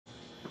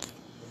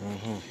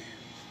Mm-hmm.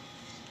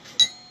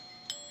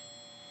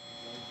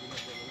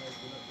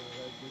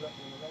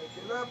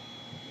 Get up.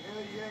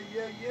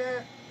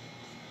 Yeah.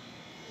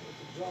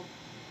 Jump.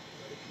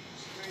 Keep it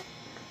straight.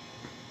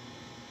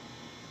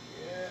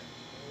 Yeah.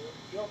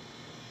 Jump.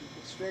 Keep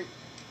it straight.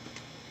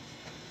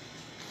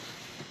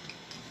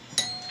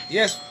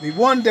 Yes, we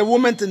want the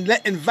woman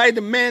to invite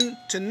the men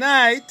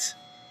tonight.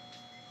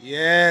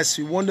 Yes,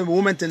 we want the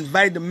woman to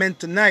invite the men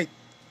tonight.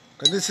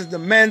 Because this is the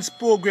men's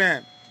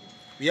program.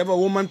 We have a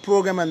woman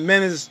program and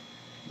the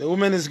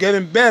woman is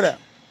getting better.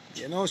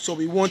 You know, so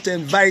we want to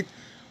invite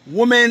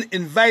women,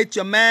 invite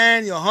your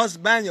man, your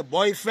husband, your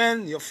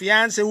boyfriend, your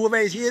fiance, whoever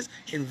he is,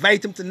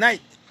 invite him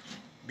tonight.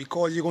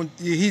 Because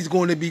he's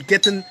going to be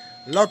getting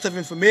lots of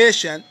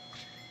information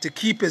to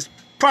keep his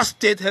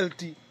prostate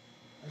healthy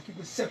and keep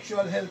his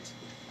sexual health.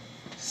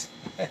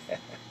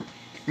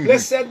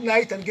 Blessed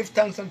night and give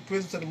thanks and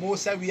praise to the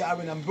Most High. We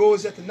are in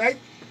Ambrosia tonight.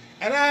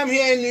 And I'm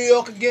here in New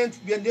York again.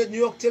 We're in New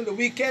York till the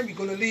weekend. We're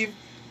going to leave.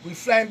 We're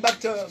flying back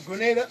to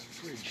Grenada.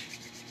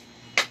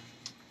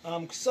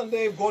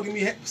 Sunday, if God give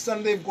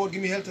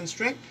me health and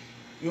strength.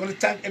 We want to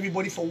thank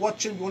everybody for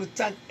watching. We want to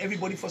thank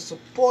everybody for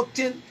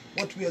supporting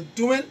what we are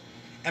doing.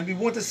 And we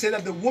want to say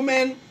that the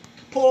women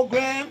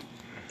program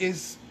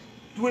is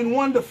doing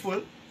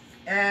wonderful.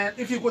 And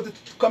if you go to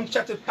come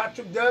chat with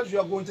Patrick Dubs, you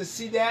are going to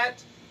see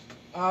that.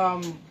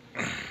 A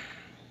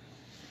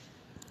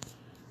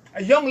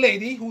young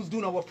lady who's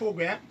doing our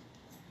program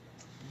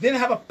didn't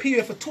have a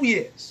period for 2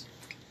 years.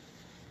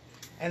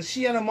 And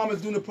she and her mom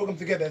is doing the program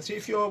together. So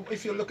if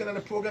you're looking at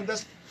the program,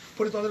 just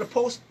put it under the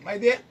post, my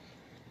dear.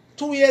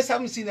 2 years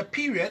haven't seen a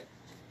period.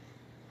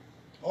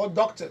 All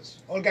doctors,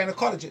 all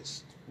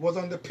gynecologists was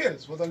on the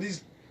pills, was on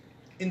these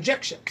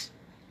injections.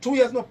 2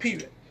 years, no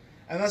period.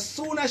 And as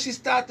soon as she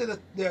started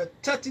the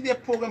 30-day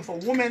program for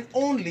women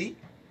only,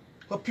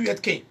 her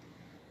period came.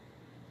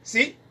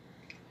 See?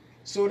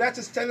 So that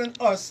is telling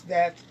us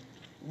that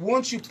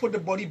once you put the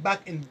body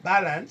back in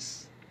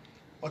balance,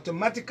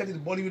 automatically the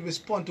body will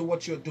respond to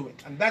what you're doing.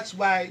 And that's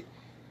why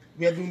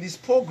we are doing these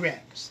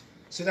programs,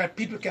 so that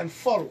people can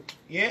follow.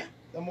 Yeah?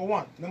 Number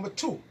one. Number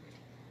two,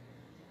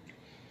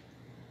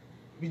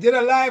 we did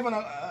a live, and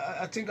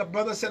I think a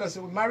brother said, I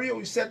said, well, Mario,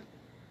 you said,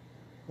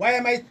 why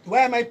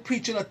am I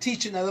preaching or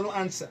teaching? I don't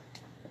answer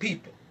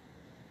people.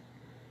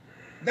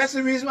 That's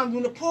the reason I'm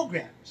doing the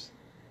programs.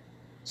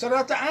 So I don't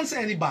have to answer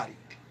anybody.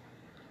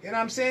 You know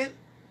what I'm saying?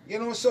 You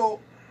know, so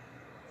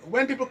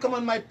when people come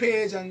on my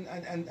page and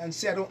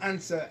say I don't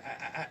answer,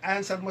 I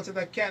answer as much as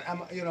I can. I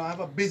have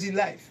a busy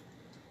life.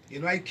 You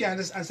know, I can't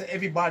just answer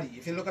everybody.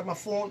 If you look at my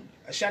phone,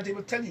 Ashanti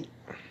will tell you,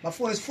 my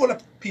phone is full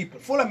of people,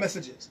 full of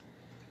messages,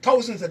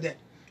 thousands of them.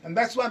 And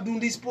that's why I'm doing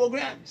these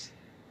programs,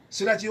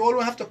 so that you all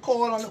don't have to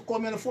call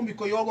me on the phone,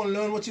 because you're all going to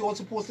learn what you're all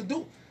supposed to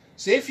do.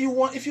 So if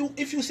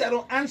you say I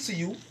don't answer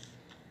you,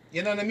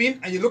 you know what I mean,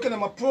 and you're looking at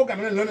my program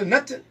and you're learning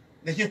nothing,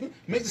 then you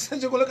make the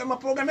sense you're going to look at my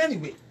program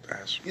anyway.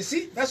 You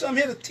see, that's what I'm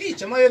here to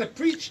teach. I'm not here to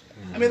preach.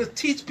 I'm here to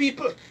teach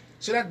people,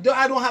 so that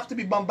I don't have to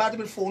be bombarded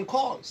with phone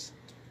calls.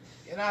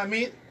 You know what I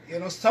mean? You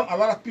know, a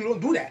lot of people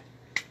don't do that.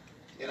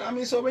 You know what I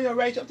mean? So when you're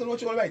right, you have to know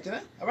what you're right, you know?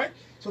 All right?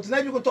 So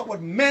tonight we're going to talk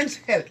about men's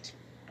health,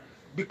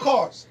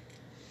 because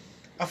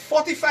a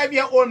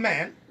 45-year-old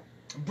man,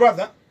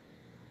 brother,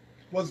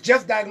 was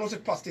just diagnosed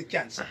with prostate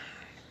cancer.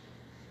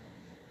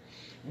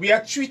 We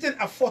are treating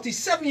a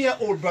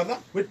 47-year-old brother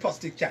with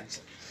prostate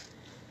cancer.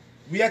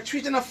 We are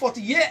treating a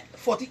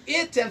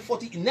 48 and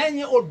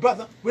 49-year-old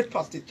brother with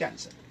prostate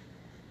cancer.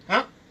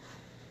 Huh?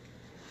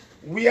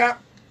 We are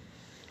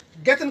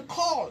getting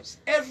calls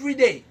every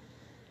day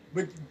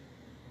with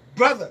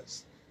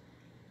brothers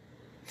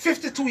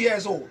 52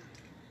 years old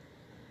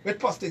with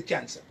prostate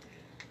cancer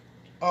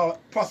or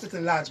prostate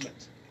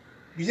enlargement.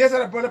 We just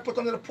had a brother put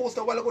under the post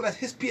a while ago that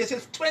his PSA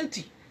is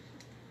 20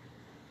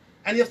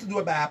 and you have to do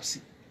a biopsy.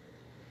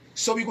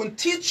 So we're going to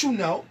teach you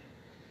now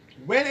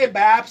when a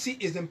biopsy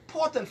is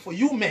important for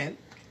you men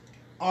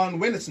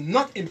and when it's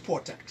not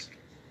important.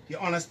 You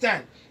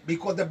understand?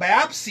 Because the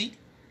biopsy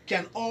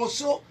can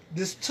also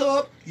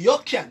disturb your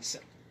cancer.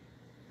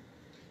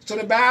 So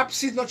the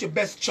biopsy is not your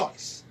best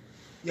choice.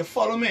 You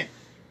follow me?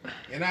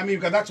 You know what I mean?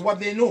 Because that's what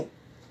they know.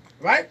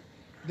 Right?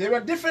 There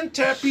are different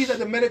therapies that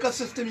the medical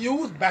system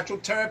uses: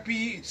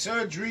 batrotherapy,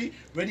 surgery,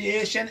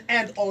 radiation,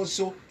 and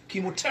also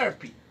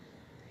chemotherapy.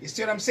 You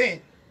see what I'm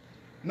saying?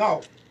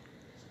 Now,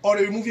 or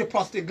they remove your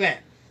prostate gland.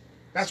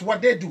 That's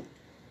what they do.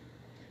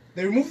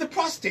 They remove the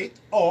prostate,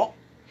 or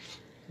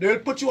they will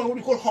put you on what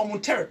we call hormone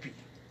therapy.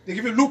 They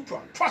give you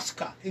Lupron,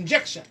 Prosca,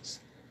 injections.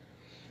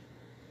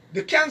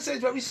 The cancer is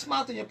very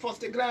smart in your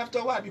prostate gland after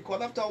a while,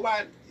 because after a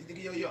while,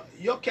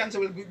 your cancer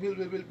will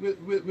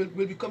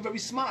become very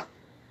smart.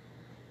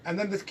 And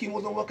then the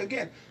chemo don't work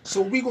again.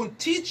 So we're going to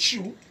teach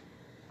you,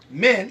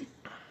 men,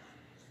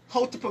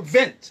 how to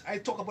prevent. I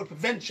talk about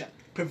prevention.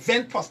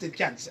 Prevent prostate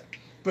cancer.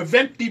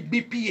 Prevent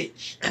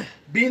BPH,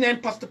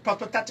 benign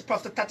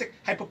prostatitic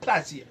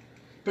hyperplasia.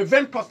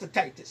 Prevent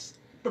prostatitis.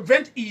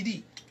 Prevent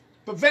ED.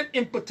 Prevent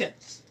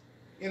impotence.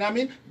 You know what I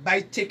mean?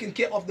 By taking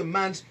care of the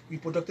man's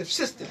reproductive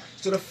system.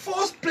 So the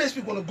first place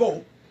we're going to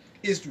go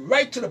is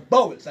right to the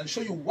bowels and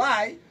show you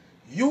why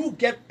you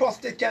get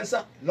prostate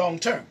cancer long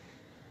term.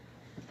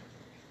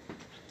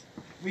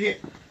 We here.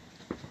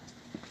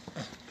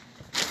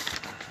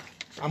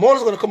 I'm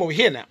also going to come over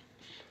here now.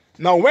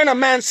 Now, when a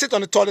man sits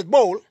on the toilet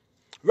bowl,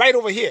 right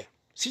over here.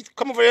 See,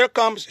 come over here,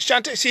 comes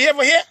Shante. See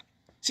over here?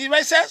 See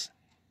what it says?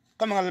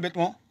 Come on a little bit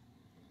more.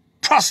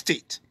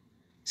 Prostate.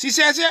 See it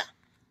says here?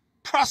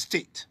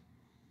 Prostate.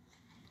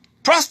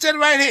 Prostate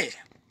right here.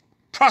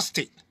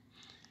 Prostate.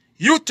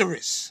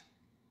 Uterus.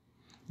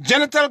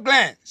 Genital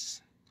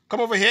glands. Come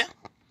over here.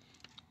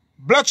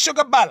 Blood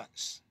sugar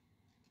balance.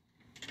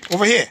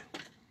 Over here.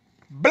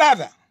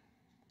 Bladder.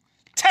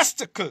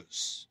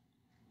 Testicles.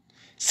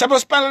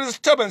 Cerebrospinal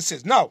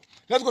disturbances. Now,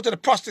 let's go to the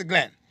prostate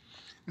gland.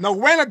 Now,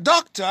 when a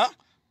doctor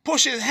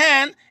pushes his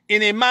hand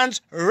in a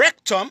man's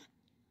rectum,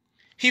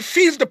 he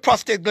feels the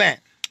prostate gland.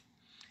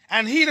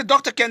 And he, the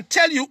doctor, can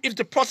tell you if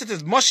the prostate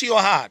is mushy or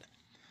hard.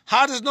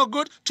 Hard is no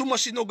good, too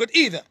mushy is no good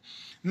either.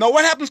 Now,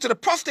 what happens to the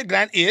prostate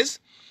gland is,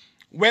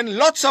 when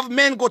lots of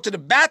men go to the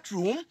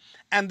bathroom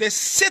and they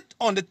sit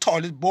on the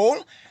toilet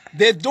bowl,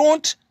 they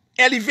don't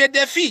elevate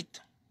their feet.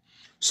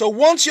 So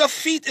once your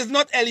feet is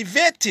not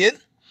elevated,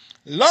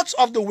 lots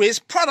of the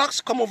waste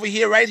products come over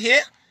here, right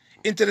here,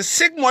 into the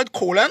sigmoid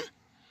colon,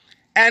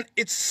 and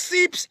it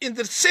seeps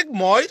into the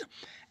sigmoid,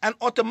 and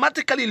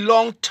automatically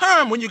long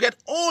term, when you get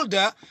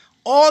older,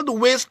 all the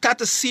waste start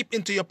to seep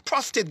into your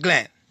prostate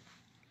gland.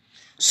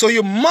 So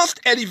you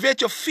must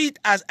elevate your feet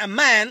as a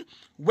man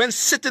when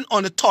sitting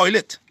on the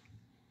toilet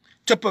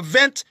to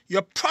prevent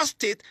your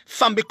prostate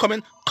from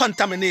becoming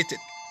contaminated.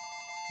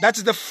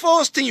 That's the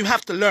first thing you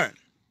have to learn.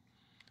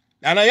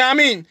 And I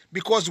mean,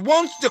 because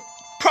once the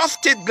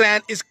prostate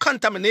gland is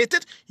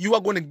contaminated, you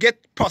are going to get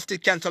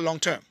prostate cancer long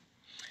term.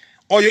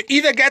 Or you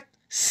either get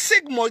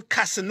sigmoid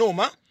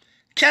carcinoma,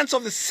 cancer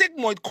of the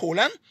sigmoid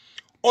colon,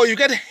 or you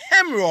get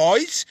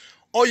hemorrhoids,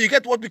 or you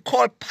get what we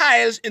call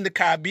piles in the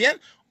Caribbean,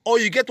 or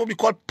you get what we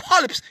call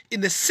polyps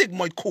in the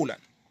sigmoid colon.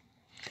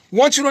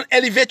 Once you don't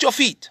elevate your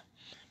feet,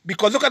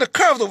 because look at the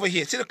curve over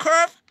here. See the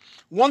curve?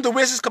 Once the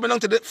waste is coming down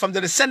from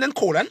the descendant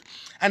colon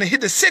and it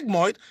hit the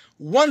sigmoid,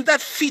 once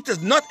that feet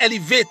is not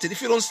elevated,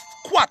 if you don't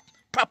squat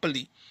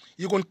properly,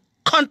 you're going to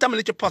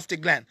contaminate your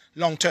prostate gland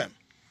long term.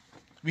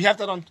 We have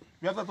that on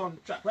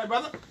track, right,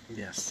 brother?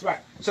 Yes. Right.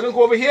 So let's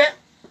go over here.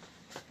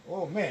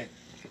 Oh man,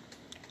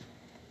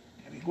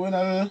 we're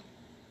going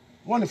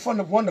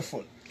wonderful,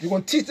 wonderful. We're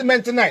going to teach the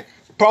men tonight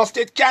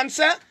prostate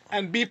cancer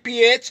and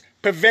BPH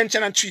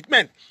prevention and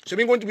treatment. So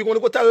we're going to go a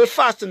little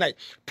fast tonight.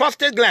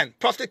 Prostate gland,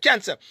 prostate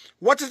cancer.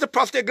 What is the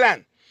prostate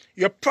gland?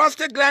 Your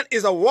prostate gland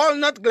is a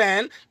walnut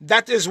gland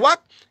that is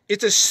what?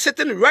 It is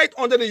sitting right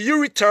under the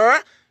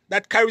ureter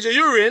that carries your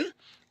urine,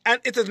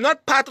 and it is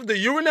not part of the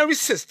urinary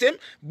system,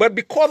 but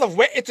because of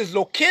where it is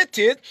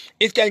located,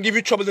 it can give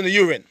you trouble in the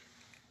urine,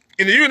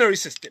 in the urinary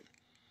system.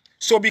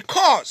 So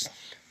because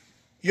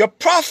your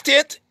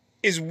prostate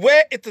is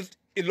where it is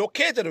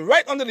located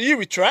right under the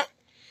urethra,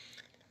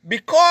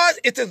 because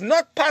it is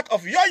not part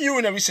of your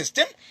urinary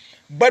system,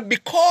 but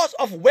because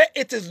of where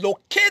it is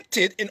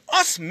located in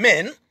us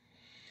men,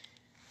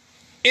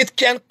 it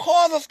can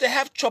cause us to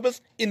have troubles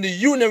in the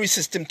urinary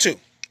system too.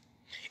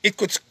 It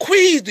could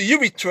squeeze the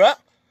urethra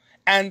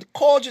and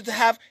cause you to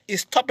have a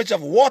stoppage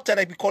of water,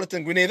 like we call it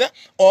in Grenada,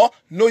 or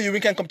no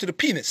urine can come to the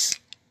penis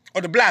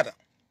or the bladder.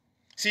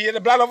 See the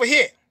bladder over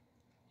here?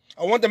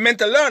 I want the men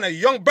to learn,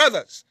 young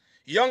brothers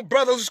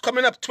who's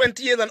coming up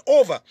 20 years and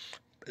over,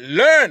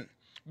 learn,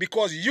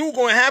 because you're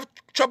going to have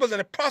troubles in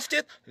the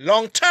prostate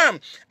long term.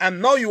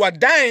 And now you are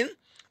dying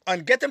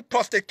and getting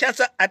prostate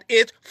cancer at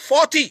age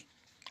 40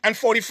 and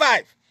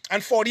 45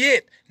 and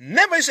 48.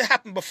 Never used to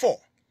happen before.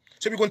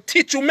 So we're going to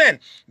teach you men,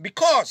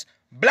 because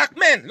black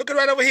men, look at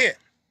right over here.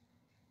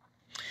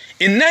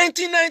 In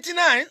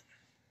 1999,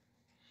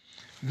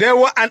 there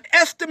were an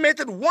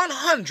estimated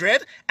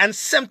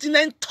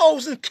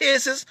 179,000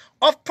 cases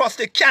of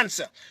prostate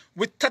cancer,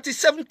 with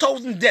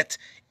 37,000 deaths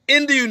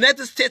in the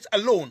United States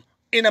alone,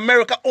 in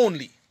America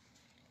only.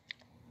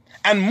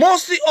 And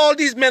mostly all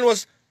these men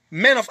was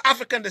men of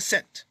African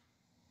descent,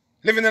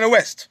 living in the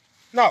West.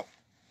 Now,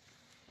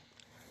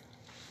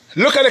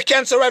 look at the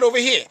cancer right over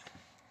here.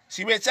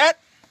 See where it's at?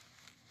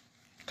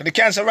 Look at the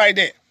cancer right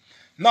there.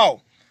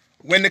 Now,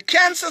 when the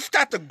cancer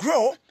starts to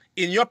grow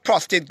in your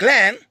prostate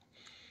gland,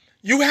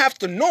 you have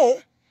to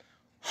know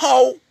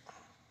how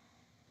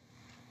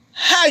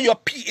high your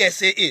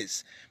PSA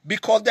is.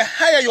 Because the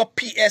higher your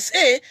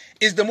PSA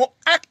is, the more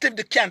active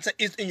the cancer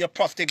is in your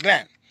prostate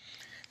gland.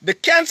 The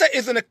cancer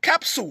is in a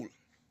capsule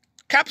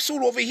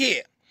over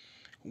here.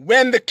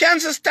 When the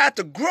cancer starts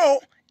to grow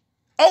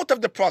out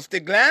of the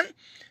prostate gland,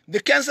 the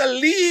cancer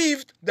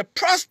leaves the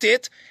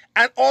prostate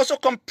and also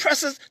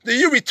compresses the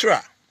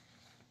urethra.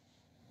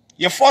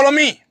 You follow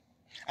me?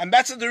 And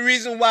that's the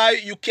reason why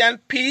you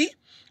can't pee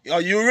your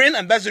urine,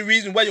 and that's the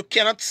reason why you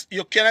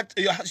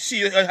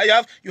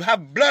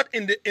have blood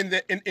in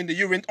the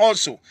urine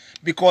also,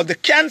 because the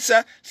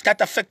cancer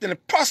starts affecting the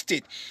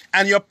prostate,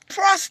 and your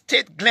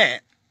prostate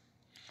gland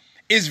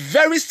is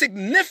very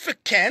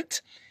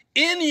significant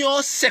in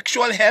your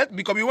sexual health,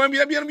 because you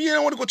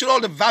don't want to go through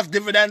all the vas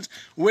dividends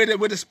where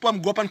the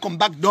sperm go up and come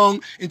back down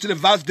into the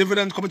vas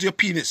dividends, come into your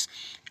penis.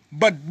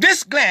 But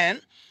this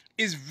gland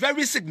is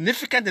very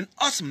significant in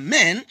us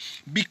men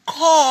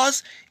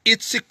because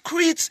it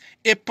secretes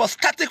a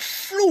prostatic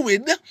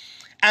fluid,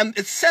 and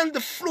it sends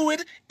the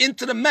fluid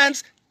into the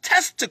man's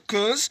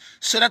testicles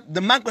so that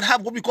the man could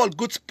have what we call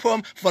good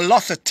sperm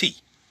velocity.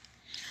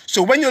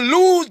 So when you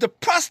lose the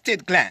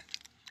prostate gland,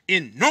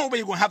 in no way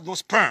you're going to have no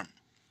sperm.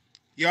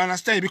 You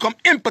understand? You become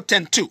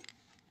impotent too.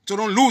 So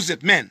don't lose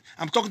it, men.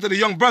 I'm talking to the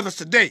young brothers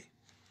today.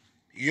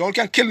 You all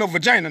can't kill no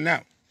vagina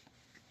now.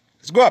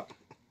 Let's go up.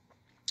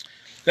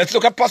 Let's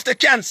look at prostate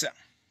cancer.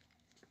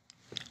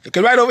 Look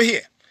at right over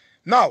here.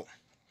 Now,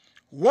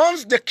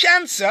 once the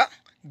cancer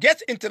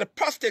gets into the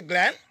prostate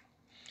gland,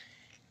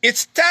 it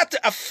starts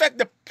to affect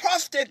the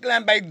prostate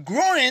gland by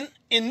growing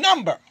in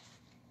number.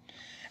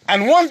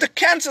 And once the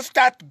cancer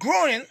starts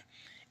growing,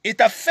 it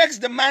affects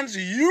the man's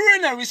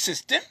urinary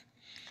system,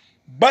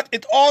 but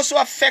it also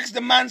affects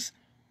the man's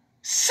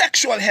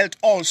sexual health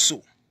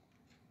also.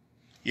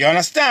 You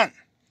understand?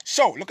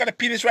 So, look at the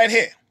penis right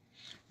here.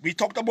 We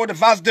talked about the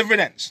vas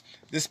dividends.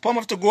 The sperm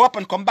have to go up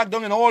and come back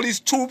down in all these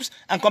tubes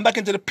and come back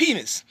into the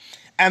penis.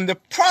 And the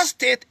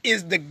prostate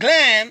is the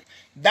gland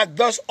that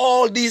does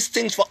all these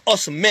things for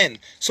us men.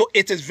 So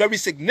it is very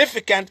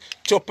significant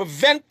to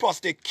prevent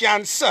prostate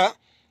cancer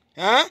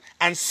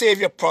and save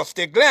your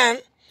prostate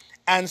gland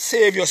and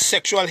save your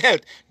sexual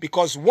health.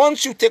 Because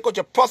once you take out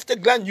your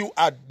prostate gland, you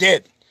are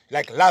dead.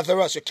 Like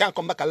Lazarus, you can't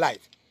come back alive.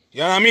 You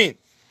know what I mean?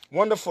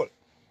 Wonderful.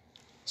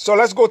 So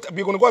let's go.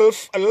 We're going to go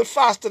a little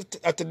faster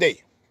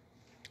today.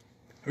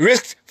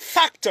 Risk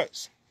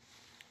factors.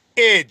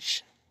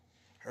 Age.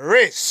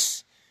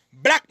 Race.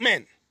 Black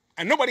men.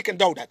 And nobody can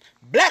doubt that.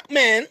 Black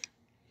men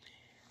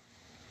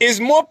is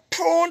more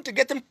prone to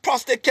getting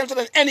prostate cancer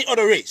than any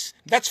other race.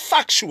 That's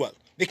factual.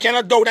 They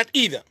cannot doubt that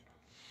either.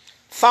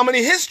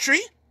 Family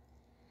history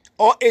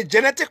or a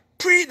genetic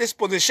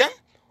predisposition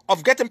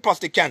of getting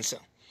prostate cancer.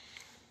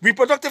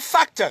 Reproductive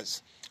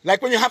factors,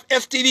 like when you have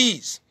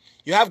STDs,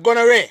 you have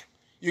gonorrhea,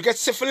 you get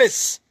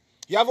syphilis,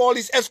 you have all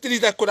these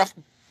STDs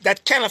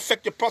that can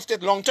affect your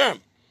prostate long term.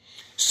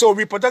 So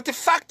reproductive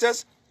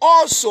factors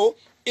also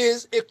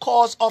is a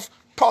cause of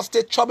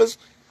prostate troubles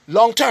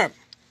long term.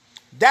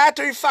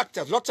 Dietary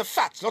factors, lots of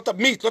fats, lots of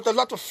meat,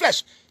 lots of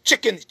flesh,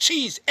 chicken,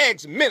 cheese,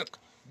 eggs, milk,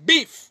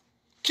 beef,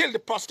 kill the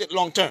prostate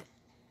long term.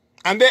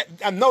 And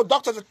now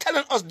doctors are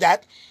telling us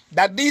that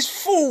these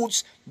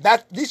foods,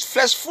 these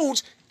flesh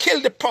foods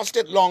kill the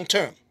prostate long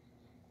term.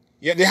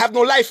 Yeah, they have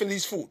no life in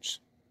these foods.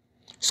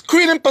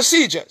 Screening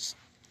procedures.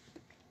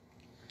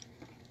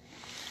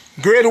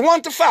 Grade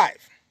 1 to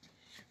 5.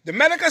 The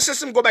medical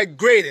system go by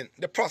grading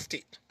the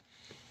prostate.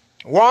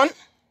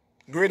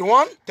 Grade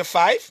 1 to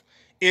 5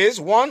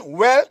 is 1,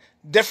 well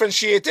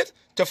differentiated,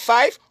 to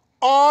 5,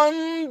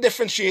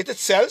 undifferentiated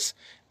cells,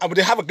 and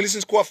they have a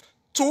Gleason score of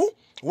 2,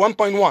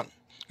 1.1.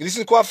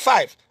 Gleason score of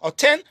 5 or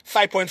 10,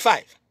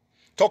 5.5.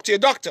 Talk to your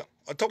doctor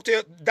or talk to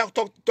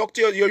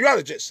your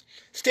urologist.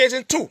 Stage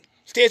 2,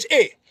 stage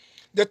A.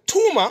 The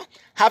tumor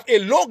have a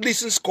low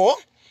Gleason score,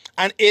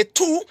 and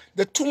A2,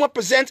 the tumor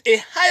presents a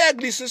higher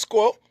Gleason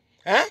score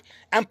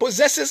and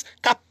possesses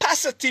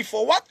capacity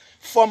for what?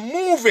 For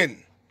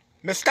moving.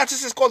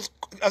 Metastasis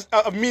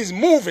means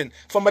moving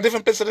from a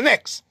different place to the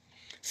next.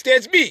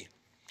 Stage B.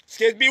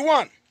 Stage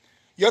B1.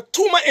 Your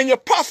tumor in your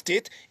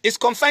prostate is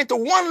confined to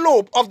one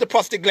lobe of the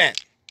prostate gland.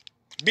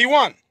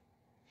 B1.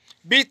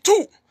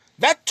 B2.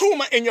 That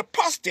tumor in your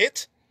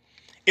prostate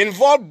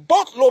involves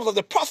both lobes of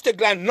the prostate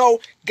gland now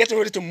getting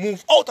ready to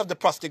move out of the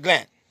prostate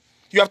gland.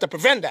 You have to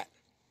prevent that.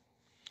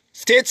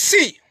 Stage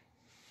C.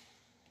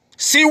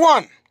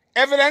 C1.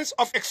 Evidence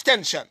of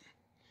extension.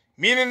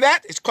 Meaning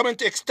that it's coming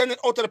to extend it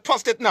out of the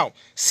prostate now.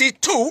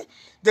 C2,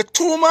 the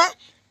tumor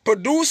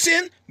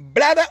producing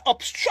bladder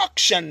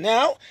obstruction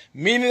now,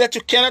 meaning that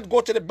you cannot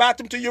go to the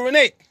bathroom to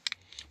urinate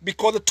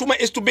because the tumor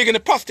is too big in the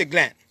prostate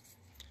gland.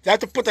 They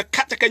have to put a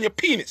catheter in your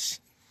penis.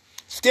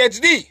 Stage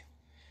D,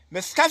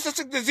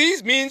 metastatic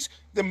disease means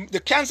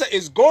the cancer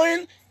is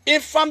going in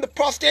from the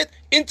prostate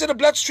into the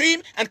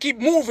bloodstream and keep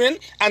moving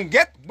and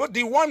but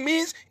D1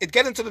 means it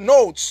gets into the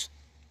nodes.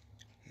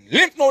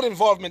 Lymph node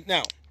involvement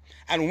now.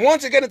 And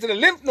once you get into the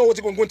lymph nodes,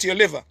 it's going to go into your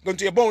liver, go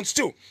into your bones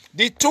too.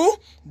 D2,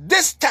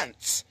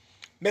 distance.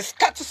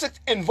 Metastatic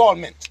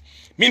involvement,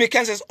 meaning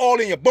cancer is all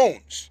in your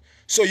bones.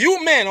 So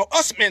you men or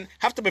us men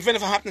have to prevent it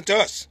from happening to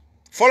us.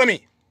 Follow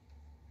me.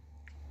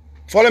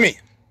 Follow me.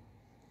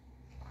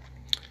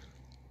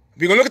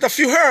 We're going to look at a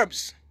few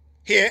herbs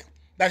here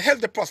that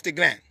help the prostate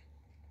gland.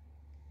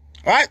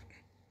 All right?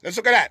 Let's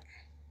look at that.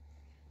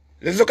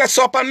 Let's look at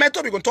saw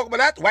palmetto. We're going to talk about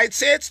that. White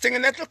sage,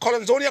 stinging nettle,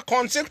 colonzonia,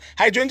 cornsilk,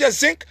 hydrangea,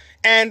 zinc,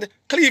 and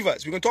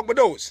cleavers. We're going to talk about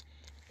those.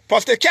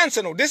 Prostate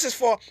cancer, no. This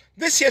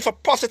here for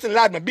prostate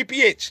enlargement,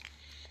 BPH.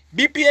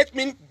 BPH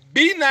means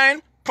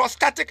benign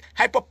prostatic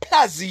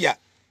hyperplasia.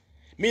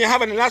 Meaning you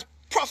have an enlarged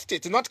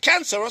prostate. It's not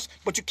cancerous,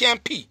 but you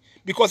can't pee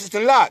because it's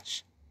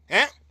enlarged.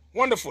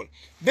 Wonderful.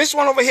 This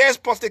one over here is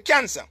prostate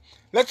cancer.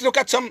 Let's look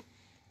at some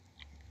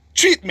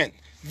treatment.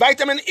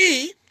 Vitamin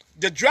E,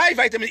 the dry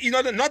vitamin E,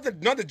 not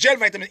the gel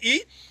vitamin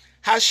E,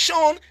 has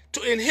shown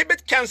to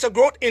inhibit cancer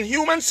growth in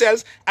human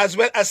cells as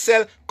well as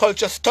cell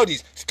culture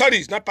studies.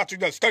 Studies, not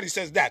Patrick Doll, studies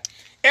says that.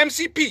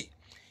 MCP,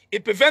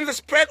 it prevents the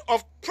spread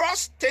of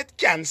prostate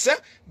cancer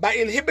by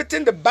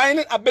inhibiting the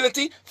binding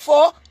ability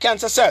for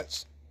cancer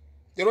cells.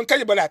 They don't tell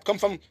you about that. Come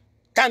from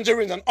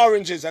tangerines and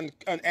oranges and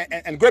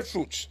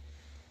grapefruits.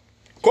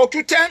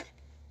 CoQ10,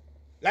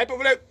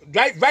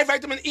 dry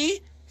vitamin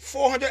E,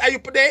 400 IU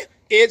per day,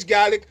 aged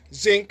garlic,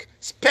 zinc,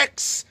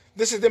 specs.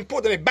 This is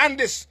important. They banned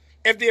this.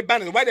 FDA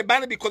banned it. Why they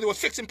banned it? Because it was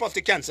fixing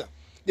prostate cancer.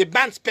 They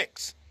banned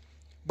specs.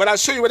 But I'll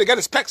show you where they get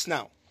the specs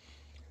now.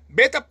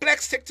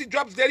 Betaplex, 60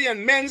 drops daily,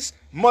 and men's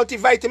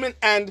multivitamin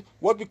and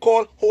what we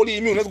call holy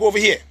immune. Let's go over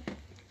here. I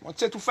won't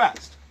say too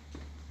fast.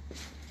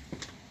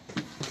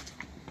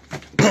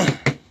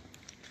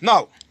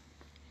 Now,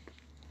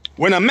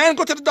 when a man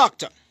go to the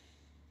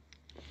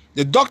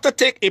doctor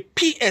take a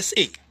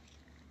PSA.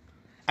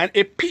 And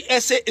a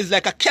PSA is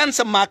like a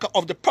cancer marker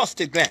of the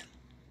prostate gland.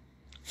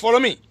 Follow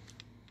me.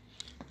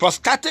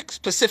 Prostatic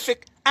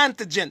specific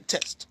antigen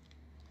test.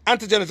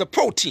 Antigen is a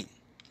protein.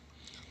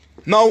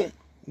 Now,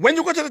 when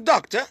you go to the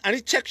doctor and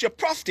he checks your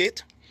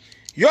prostate,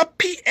 your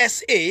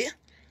PSA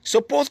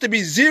supposed to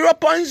be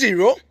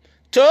 0.0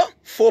 to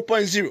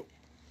 4.0.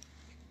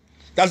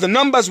 That's the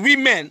numbers we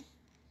men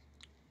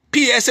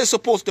PSA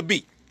supposed to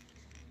be.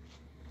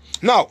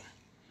 Now,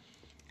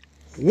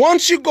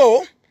 once you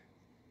go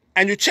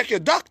and you check your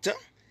doctor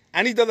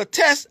and he does a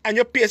test and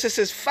your PSA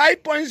says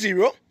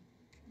 5.0,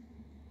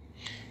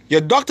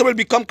 your doctor will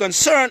become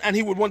concerned and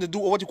he would want to do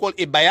what you call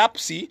a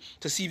biopsy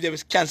to see if there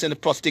is cancer in the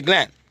prostate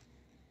gland.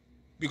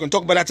 We can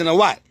talk about that in a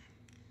while.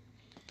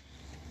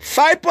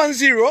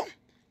 5.0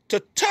 to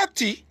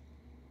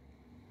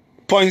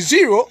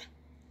 30.0,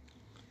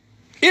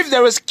 if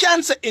there is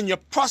cancer in your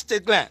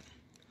prostate gland,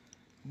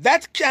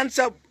 that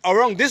cancer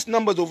around these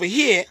numbers over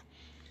here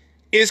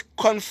is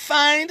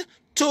confined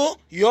to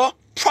your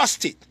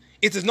prostate.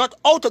 It is not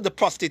out of the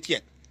prostate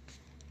yet.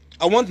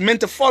 I want men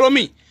to follow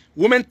me.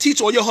 Women,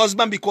 teach all your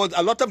husband, because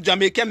a lot of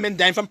Jamaican men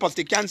dying from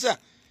prostate cancer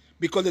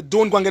because they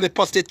don't go and get a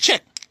prostate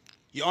check.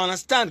 You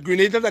understand?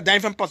 Grenadians are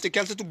dying from prostate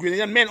cancer to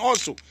Grenadian men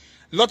also.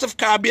 Lots of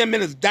Caribbean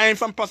men is dying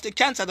from prostate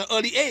cancer at an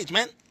early age,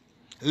 man.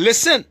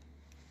 Listen.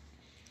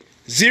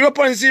 0.0,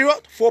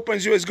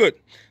 4.0 is good.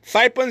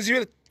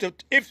 5.0,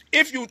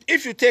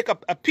 if you take a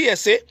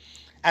PSA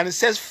and it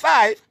says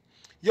 5,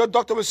 your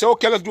doctor will say,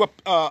 okay, let's do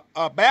a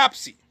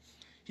biopsy.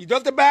 He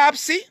does the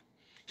biopsy.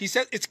 He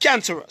says it's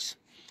cancerous.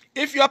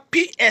 If your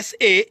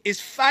PSA is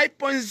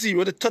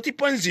 5.0 to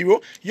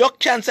 30.0, your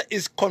cancer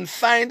is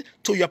confined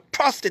to your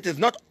prostate. It's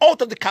not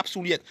out of the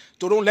capsule yet.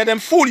 So don't let them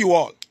fool you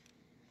all.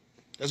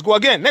 Let's go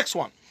again. Next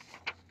one.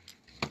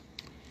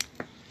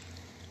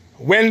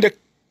 When the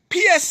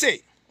PSA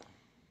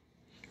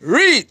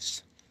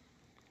reads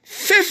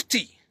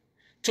 50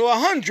 to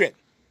 100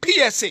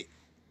 PSA,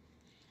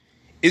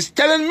 it's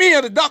telling me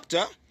or the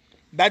doctor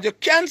that your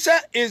cancer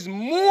is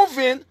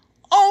moving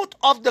out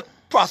of the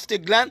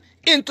prostate gland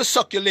into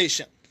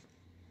circulation.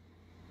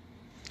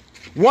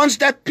 Once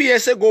that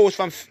PSA goes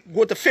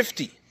to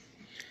 50,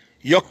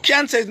 your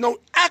cancer is now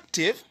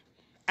active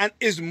and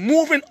is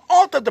moving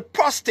out of the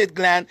prostate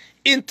gland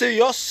into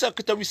your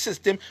circulatory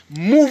system,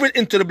 moving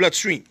into the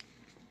bloodstream.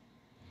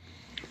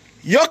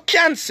 Your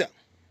cancer,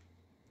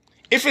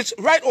 if it's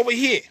right over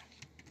here,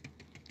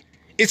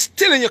 it's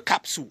still in your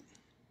capsule,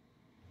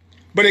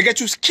 but it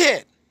gets you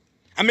scared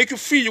and make you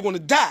feel you're going to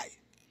die.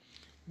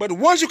 But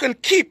once you can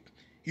keep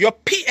your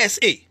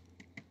PSA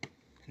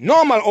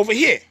normal over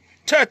here,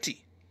 30,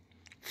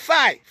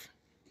 5,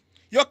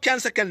 your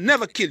cancer can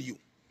never kill you.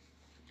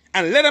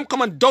 And let them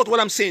come and doubt what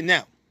I'm saying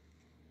now.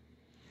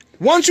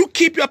 Once you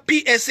keep your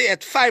PSA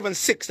at 5 and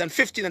 6 and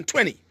 15 and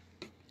 20,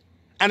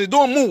 and it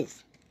don't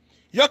move,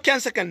 your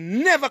cancer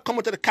can never come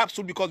out of the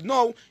capsule, because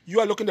now you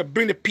are looking to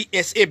bring the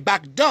PSA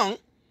back down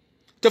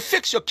to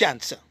fix your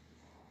cancer.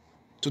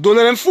 So don't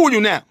let them fool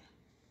you now.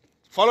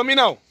 Follow me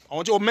now. I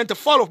want you all men to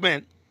follow,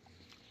 man.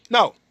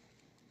 Now,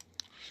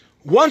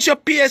 once your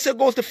PSA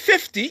goes to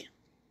 50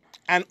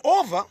 and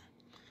over,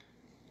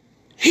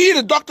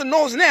 the doctor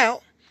knows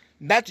now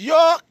that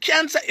your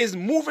cancer is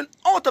moving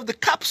out of the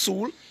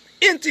capsule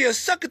into your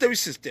circulatory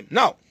system.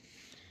 Now,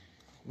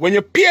 when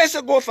your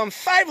PSA goes from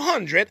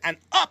 500 and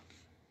up,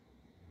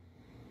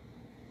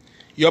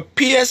 your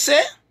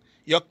PSA,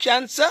 your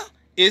cancer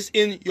is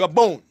in your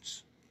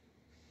bones.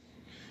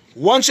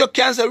 Once your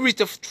cancer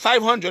reaches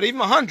 500, even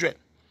 100,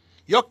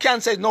 your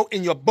cancer is now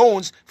in your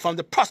bones from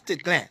the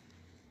prostate gland.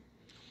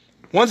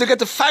 Once you get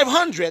to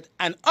 500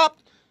 and up,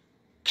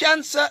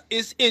 cancer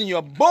is in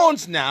your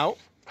bones now.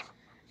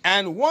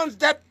 And once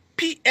that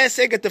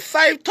PSA gets to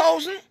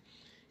 5,000,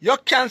 your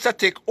cancer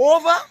take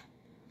over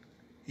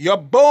your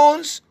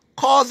bones,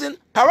 causing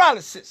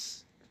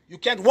paralysis. You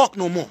can't walk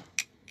no more.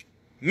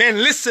 Men,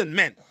 listen,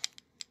 men.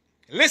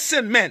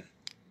 Listen, men.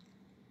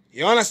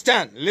 You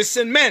understand?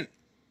 Listen, men.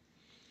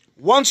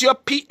 Once your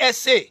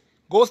PSA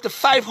goes to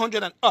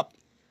 500 and up,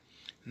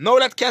 know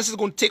that cancer is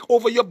going to take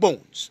over your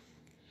bones.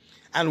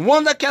 And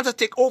once that cancer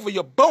take over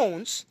your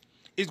bones,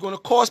 it's going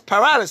to cause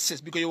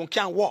paralysis because you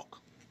can't walk.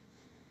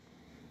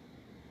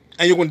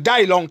 And you're going to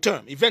die long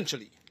term,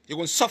 eventually. You're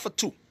going to suffer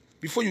too,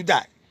 before you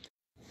die.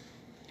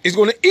 It's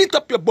going to eat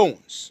up your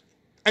bones.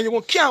 And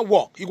you can't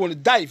walk. You're going to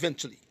die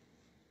eventually.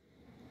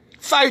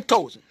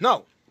 5,000.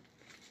 Now,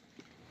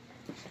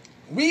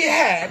 we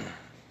had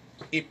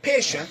a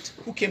patient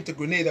who came to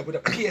Grenada with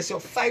a PSA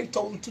of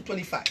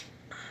 5,225.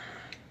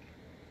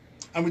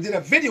 And we did a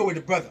video with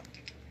the brother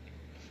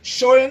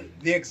showing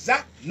the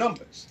exact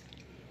numbers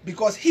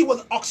because he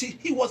was on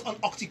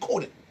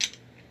oxycodone.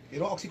 You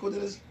know what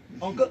oxycodone is,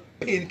 uncle?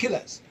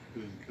 Painkillers.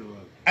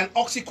 And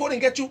oxycodone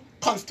gets you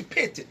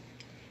constipated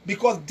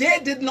because they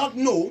did not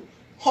know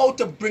how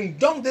to bring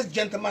down this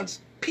gentleman's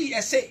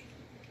PSA.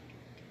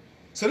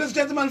 So this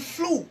gentleman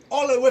flew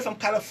all the way from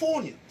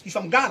California, he's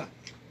from Ghana,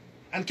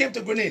 and came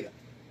to Grenada.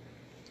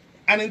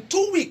 And in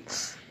 2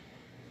 weeks,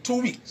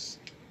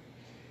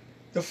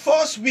 the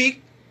first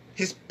week,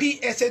 his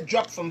PSA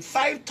dropped from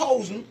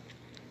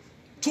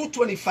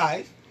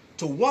 5,225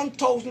 to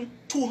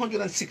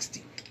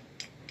 1,260.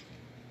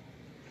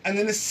 And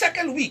in the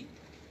second week,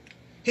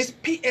 his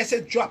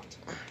PSA dropped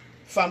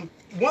from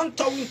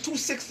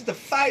 1,260 to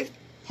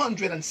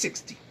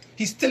 560.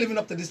 He's still living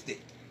up to this day.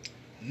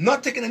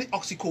 Not taking any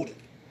oxycodone.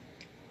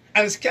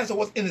 And his cancer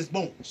was in his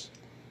bones.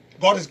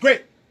 God is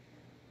great.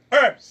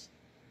 Herbs.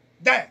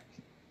 Diet.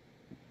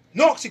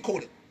 No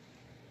oxycodone.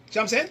 See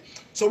what I'm saying?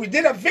 So we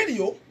did a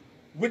video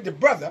with the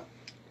brother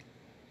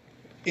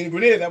in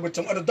Grenada with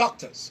some other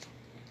doctors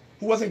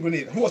who was in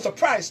Grenada, who was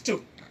surprised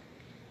too.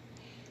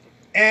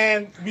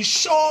 And we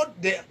showed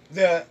the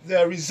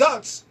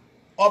results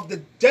of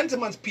the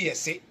gentleman's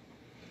PSA,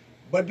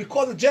 but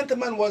because the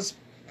gentleman was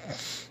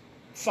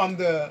from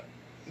the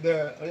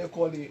what do you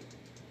call the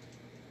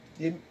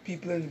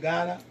people in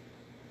Ghana,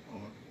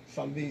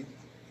 from the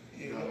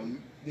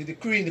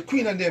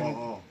queen and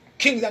them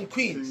kings and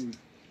queens,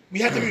 we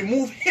had to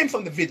remove him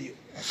from the video,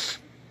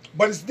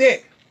 but it's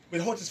there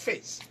without his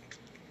face,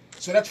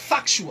 so that's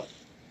factual,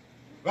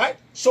 right?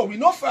 So we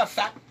know for a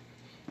fact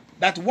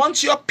that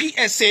once your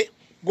PSA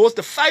goes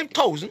to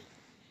 5,000,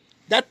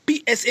 that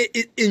PSA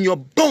is in your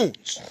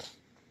bones.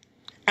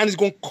 And it's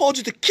going to cause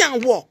you to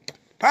can't walk,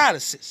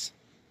 paralysis.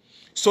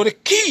 So the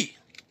key,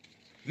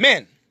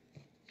 men,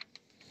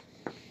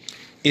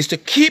 is to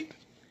keep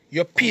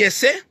your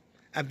PSA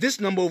at this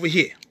number over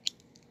here.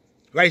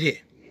 Right here.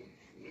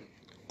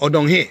 Or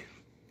down here.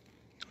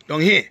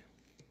 Down here.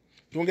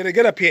 Don't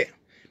get up here.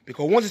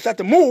 Because once it starts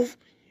to move,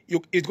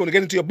 it's going to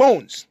get into your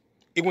bones.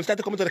 It's going to start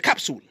to come into the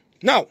capsule.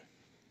 Now,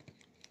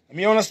 let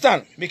me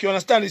understand. Make you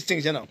understand these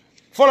things, you know.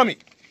 Follow me.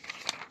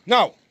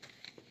 Now,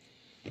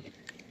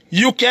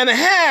 you can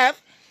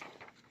have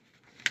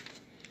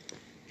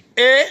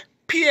a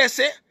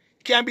PSA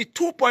can be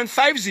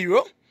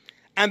 2.50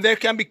 and there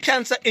can be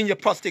cancer in your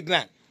prostate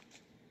gland.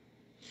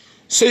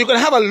 So you can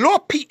have a low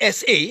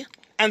PSA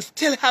and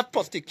still have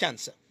prostate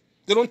cancer.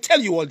 They don't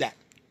tell you all that.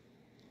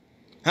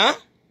 Huh?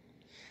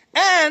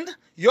 And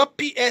your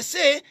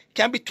PSA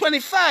can be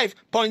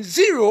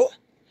 25.0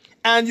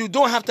 and you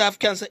don't have to have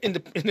cancer in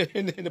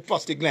the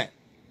prostate gland.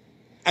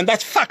 And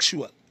that's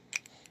factual.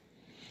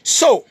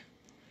 So,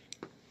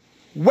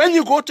 when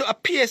you go to a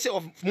PSA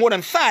of more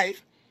than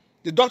 5,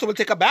 the doctor will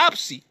take a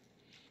biopsy.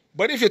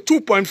 But if you're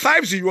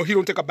 2.50, he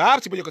don't take a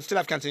biopsy, but you can still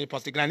have cancer in your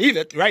prostate gland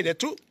either, right there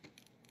too.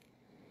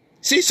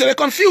 See, so they're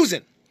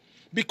confusing.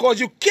 Because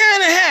you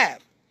can have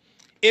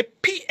a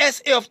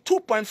PSA of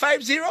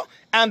 2.50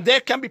 and there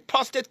can be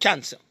prostate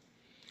cancer.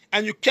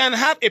 And you can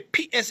have a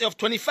PSA of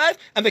 25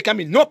 and there can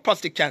be no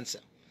prostate cancer.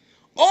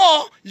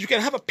 Or you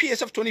can have a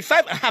PSA of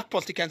 25 and have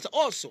prostate cancer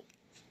also.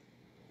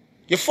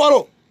 You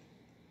follow?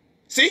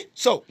 See?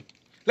 So,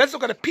 let's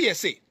look at the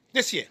PSA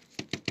this year.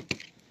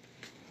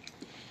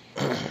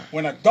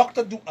 When a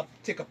doctor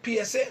take a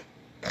PSA,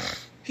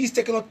 he's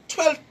taking out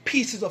 12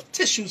 pieces of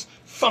tissues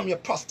from your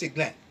prostate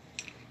gland.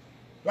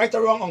 Right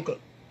or wrong, uncle?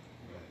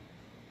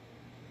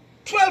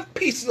 12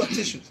 pieces of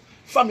tissues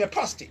from your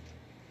prostate.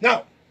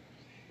 Now,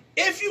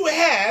 if you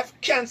have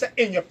cancer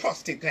in your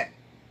prostate gland,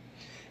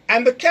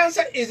 and the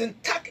cancer is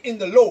intact in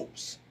the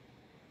lobes,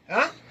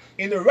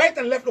 in the right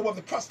and left lobe of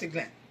the prostate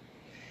gland,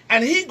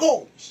 and he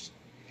goes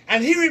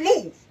and he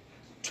removes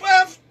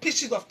 12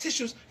 pieces of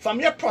tissues from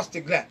your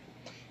prostate gland,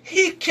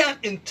 he can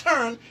in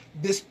turn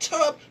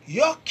disturb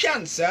your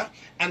cancer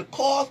and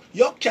cause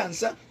your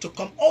cancer to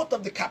come out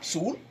of the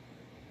capsule,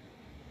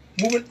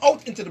 moving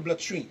out into the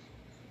bloodstream.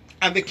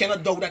 And they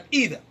cannot doubt that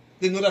either.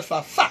 They know that for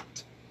a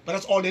fact, but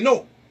that's all they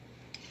know.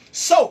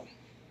 So,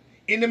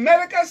 in the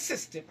medical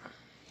system,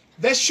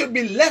 there should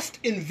be less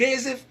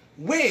invasive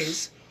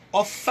ways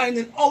of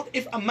finding out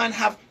if a man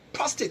have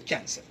prostate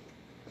cancer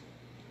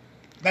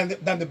than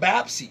the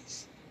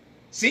biopsies.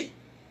 See?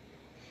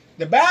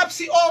 The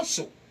biopsy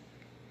also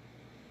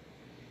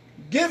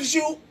gives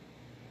you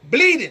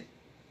bleeding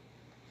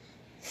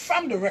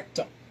from the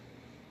rectum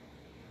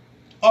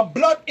or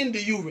blood in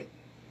the urine.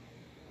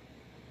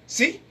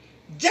 See?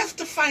 Just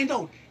to find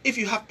out if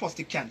you have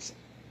prostate cancer.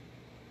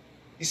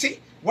 You see?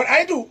 What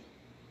I do,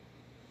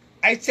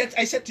 I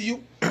said to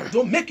you,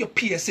 don't make your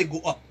PSA go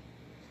up.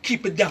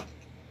 Keep it down.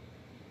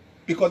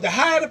 Because the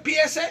higher the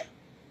PSA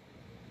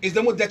is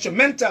the more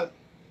detrimental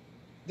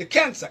the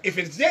cancer, if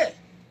it's there.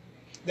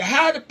 The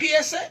higher the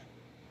PSA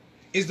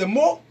is the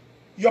more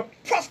your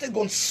prostate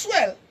going to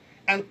swell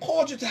and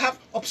cause you to have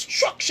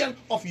obstruction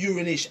of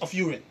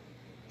urine.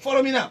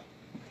 Follow me now.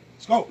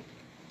 Let's go.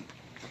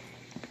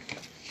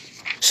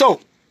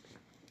 So,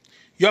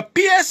 your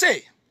PSA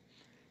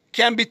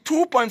can be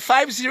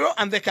 2.50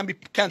 and there can be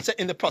cancer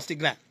in the prostate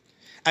gland.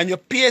 And your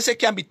PSA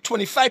can be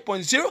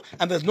 25.0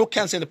 and there's no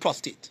cancer in the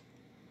prostate.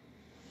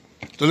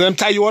 So let them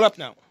tie you all up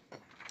now.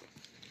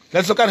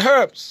 Let's look at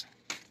herbs.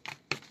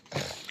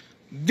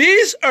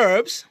 These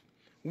herbs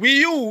we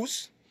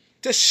use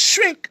to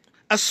shrink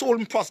a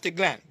swollen prostate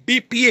gland,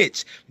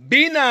 BPH,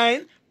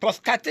 benign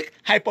prostatic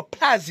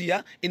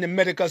hyperplasia in the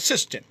medical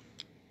system.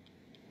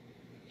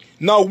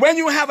 Now, when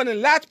you have an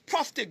enlarged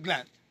prostate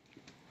gland,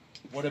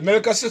 what the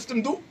medical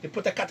system do? They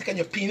put a catheter in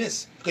your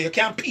penis because you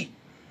can't pee.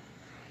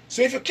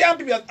 So if you can't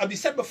pee, as we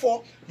said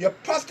before, your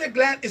prostate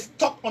gland is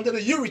tucked under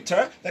the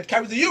ureter that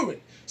carries the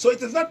urine. So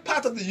it is not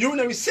part of the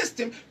urinary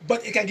system,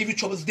 but it can give you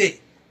troubles there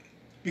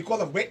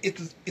because of where it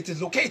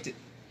is located.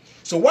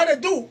 So what they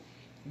do,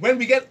 when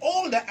we get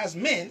older as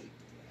men,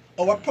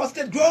 our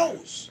prostate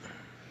grows.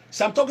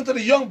 So I'm talking to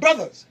the young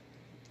brothers.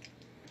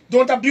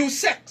 Don't abuse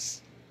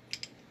sex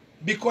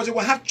because you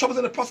will have troubles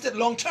in the prostate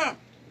long term.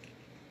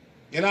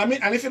 You know what I mean?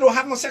 And if you don't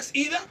have no sex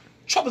either,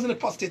 troubles in the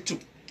prostate too.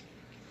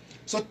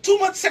 So too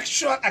much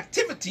sexual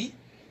activity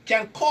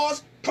can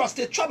cause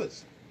prostate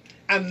troubles.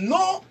 And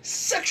no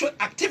sexual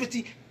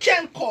activity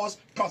can cause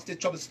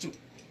prostate troubles too.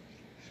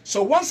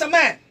 So once a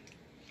man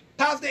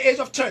past the age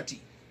of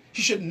 30,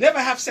 he should never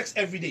have sex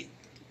every day.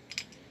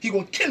 He's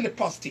going to kill the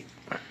prostate.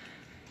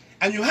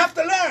 And you have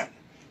to learn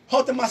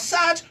how to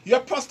massage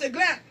your prostate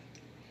gland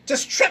to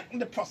strengthen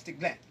the prostate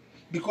gland.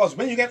 Because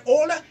when you get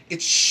older,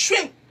 it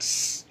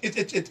shrinks.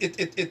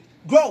 It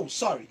grows,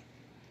 sorry.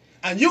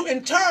 And you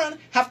in turn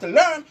have to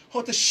learn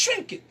how to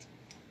shrink it.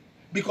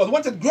 Because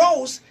once it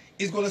grows,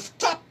 it's going to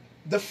stop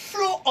the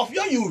flow of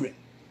your urine.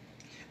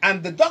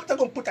 And the doctor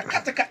going to put a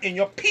catheter in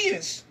your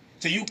penis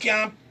so you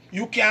can't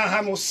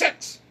have no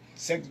sex.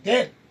 Sex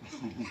dead.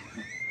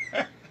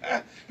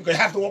 Because you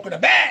have to walk with a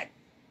bag.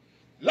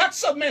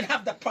 Lots of men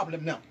have that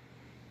problem now.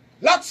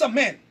 Lots of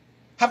men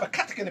have a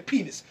catheter in the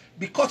penis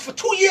because for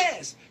 2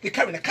 years they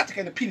carry a catheter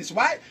in the penis.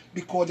 Why?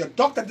 Because your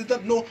doctor did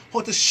not know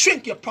how to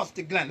shrink your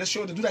prostate gland. Let's show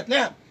you how to do that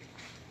now.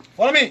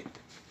 Follow me.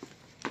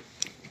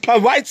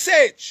 White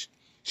sage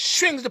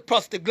shrinks the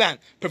prostate gland,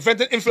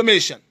 preventing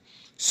inflammation.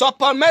 Saw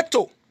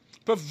palmetto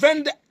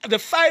prevent the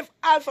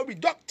 5-alpha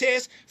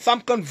reductase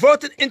from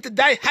converting into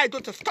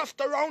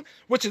dihydrotestosterone,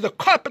 which is the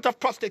culprit of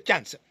prostate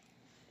cancer.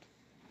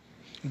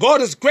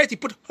 God is great. He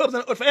put herbs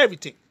on earth for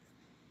everything.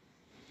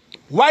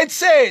 White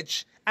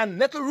sage and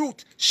nettle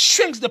root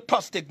shrinks the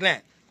prostate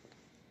gland.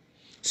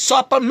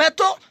 Saw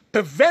palmetto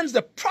prevents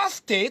the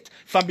prostate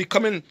from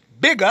becoming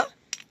bigger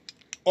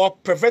or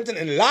preventing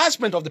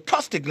enlargement of the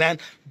prostate gland,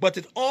 but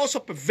it also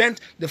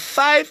prevents the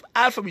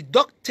 5-alpha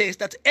reductase,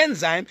 that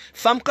enzyme,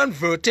 from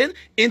converting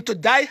into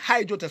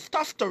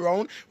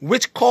dihydrotestosterone,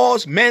 which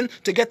cause men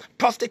to get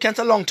prostate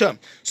cancer long term.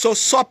 So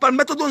saw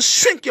palmetto don't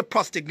shrink your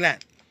prostate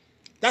gland.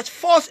 That's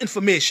false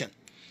information.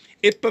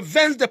 It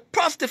prevents the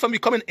prostate from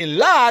becoming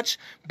enlarged,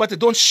 but it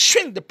don't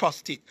shrink the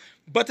prostate.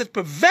 But it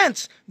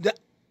prevents the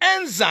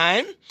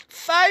enzyme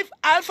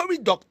 5-alpha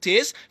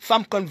reductase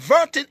from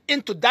converting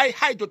into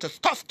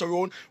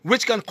dihydrotestosterone,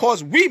 which can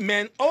cause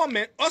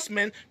us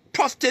men,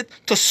 prostate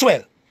to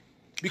swell,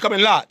 become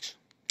enlarged.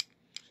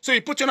 So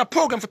you put you on a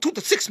program for 2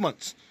 to 6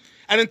 months,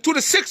 and in 2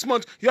 to 6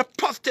 months, your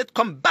prostate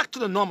come back to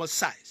the normal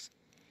size.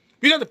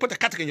 You don't have to put a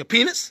catheter in your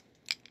penis.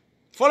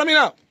 Follow me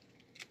now.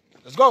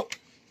 Let's go.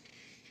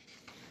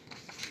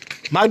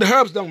 Mark the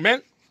herbs down,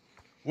 men.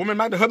 Women,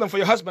 mark the herbs down for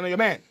your husband or your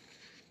man.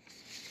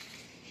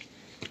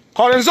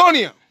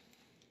 Colenzonia.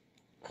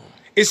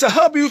 It's a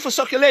herb used for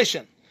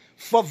circulation,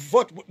 for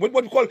what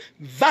we call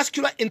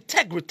vascular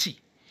integrity.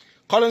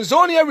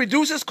 Colenzonia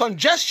reduces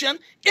congestion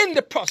in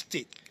the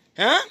prostate,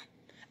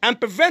 and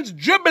prevents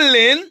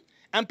dribbling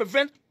and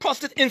prevents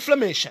prostate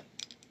inflammation.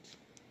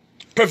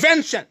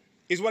 Prevention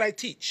is what I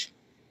teach.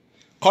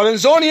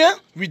 Colenzonia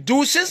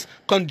reduces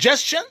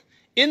congestion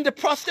in the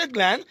prostate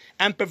gland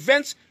and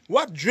prevents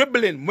what?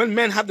 Dribbling. When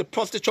men have the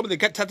prostate trouble, they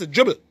get to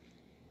dribble.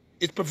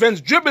 It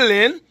prevents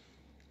dribbling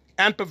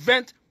and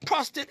prevent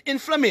prostate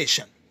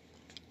inflammation.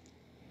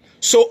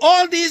 So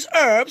all these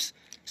herbs,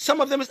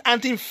 some of them is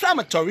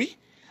anti-inflammatory,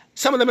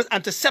 some of them is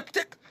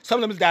antiseptic, some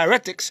of them is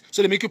diuretics,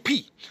 so they make you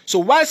pee. So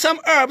while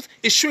some herbs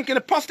is shrinking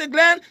the prostate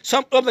gland,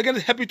 some herbs are going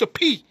to help you to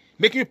pee,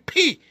 making you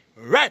pee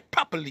right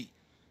properly.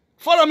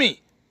 Follow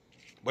me.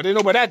 But they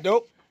know about that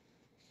though.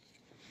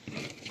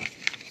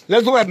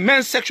 Let's look at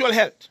men's sexual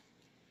health.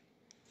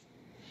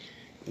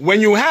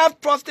 When you have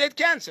prostate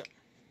cancer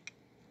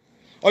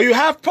or you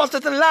have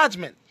prostate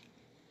enlargement,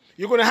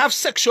 you're going to have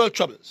sexual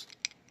troubles.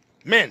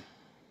 Men.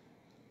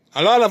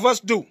 A lot of us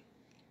do.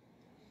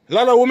 A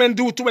lot of women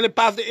do too when they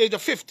pass the age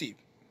of 50.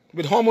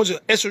 with hormones,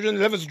 estrogen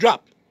levels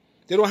drop.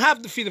 They don't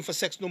have the feeling for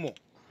sex no more.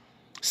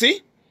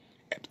 See?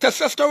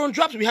 Testosterone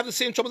drops, we have the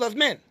same troubles as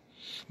men.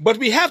 But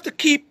we have to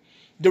keep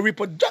the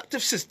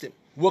reproductive system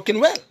working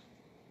well.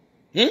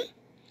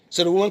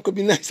 So the woman could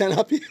be nice and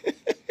happy.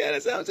 Yeah,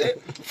 that's what I'm saying.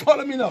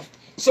 Follow me now.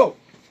 So,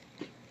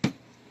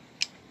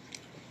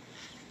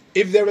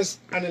 if there is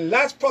an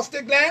enlarged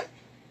prostate gland,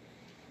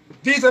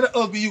 these are the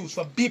herbs we use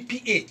for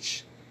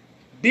BPH,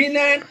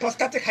 benign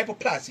prostatic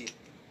hyperplasia.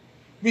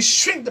 We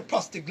shrink the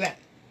prostate gland,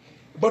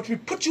 but we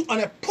put you on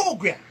a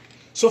program.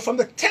 So from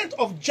the 10th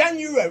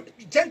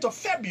of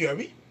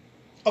February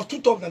of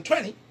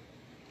 2020,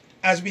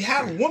 as we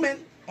have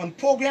women on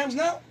programs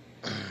now,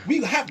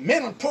 we have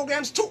men on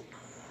programs too.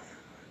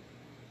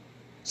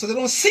 So they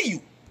don't see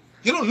you.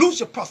 You don't lose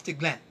your prostate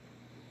gland.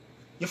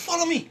 You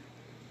follow me?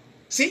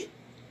 See?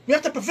 We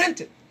have to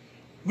prevent it.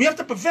 We have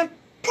to prevent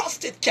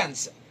prostate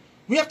cancer.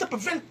 We have to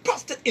prevent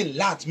prostate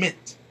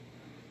enlargement.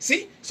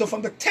 See? So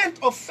from the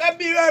 10th of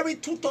February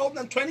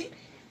 2020,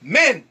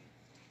 men,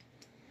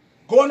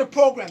 go on the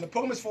program. The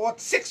program is for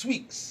what? 6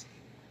 weeks.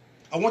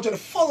 I want you to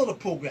follow the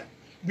program.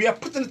 We are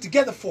putting it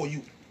together for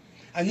you.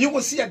 And you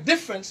will see a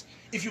difference.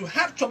 If you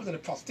have trouble in the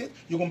prostate,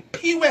 you're going to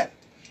pee well.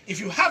 If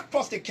you have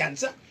prostate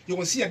cancer, you're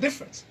going to see a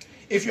difference.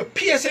 If your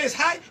PSA is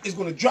high, it's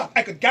going to drop.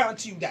 I could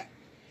guarantee you that.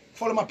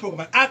 Follow my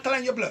program.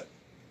 Alkaline your blood.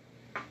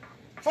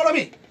 Follow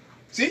me.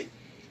 See?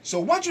 So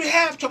once you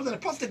have trouble in the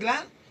prostate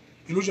gland,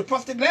 you lose your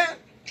prostate gland,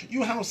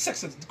 you have no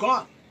sex, it's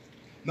gone.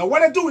 Now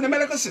what they do in the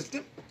medical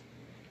system,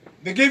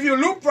 they give you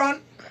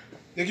Lupron,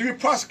 they give you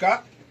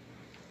Prostate,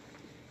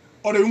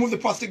 or they remove the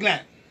prostate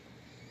gland.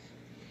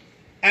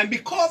 And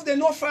because they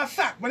know for a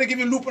fact, when they give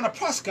you Lupron or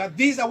Prostate,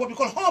 these are what we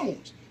call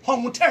hormones,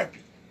 hormone therapy.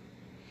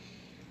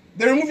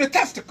 They remove your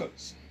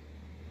testicles.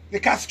 They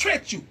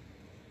castrate you,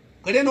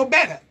 because they know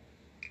better.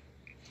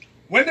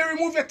 When they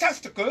remove your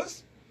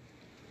testicles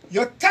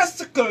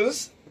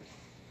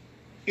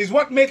is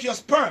what makes your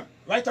sperm.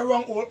 Right or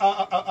wrong,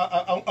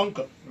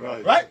 uncle?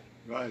 Right. Right?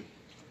 Right.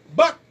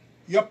 But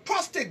your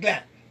prostate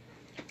gland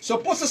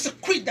supposed to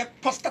secrete that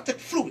prostatic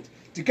fluid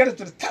to get it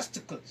to the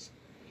testicles.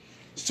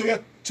 So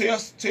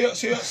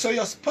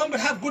your sperm will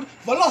have good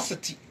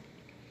velocity.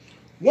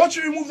 Once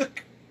you remove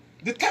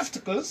the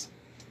testicles,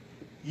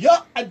 your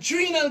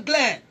adrenal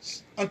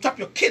glands on top of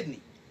your kidney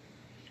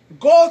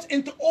goes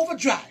into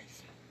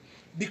overdrive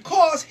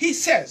because he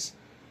says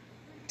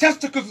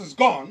testicles is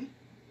gone.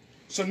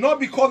 So now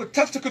because the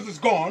testicles is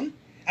gone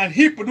and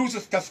he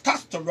produces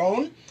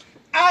testosterone,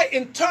 I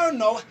in turn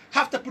now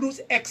have to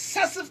produce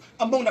excessive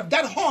amount of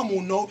that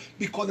hormone now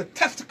because the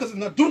testicles is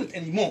not doing it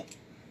anymore.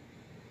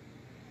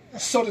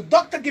 So the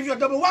doctor gives you a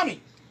double whammy.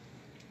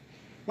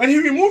 When he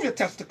removes your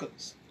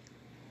testicles,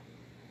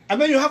 and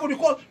then you have what we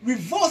call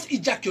reverse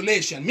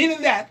ejaculation,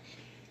 meaning that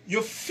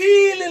you're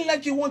feeling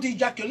like you want to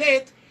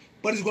ejaculate,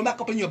 but it's going back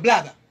up in your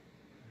bladder.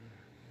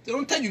 They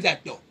don't tell you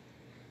that though.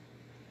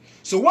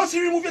 So once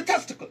he removes your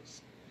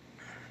testicles,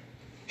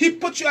 he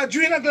puts your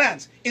adrenal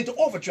glands into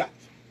overdrive.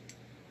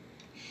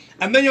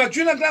 And then your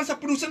adrenal glands are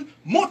producing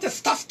more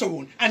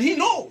testosterone. And he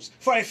knows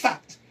for a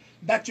fact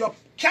that your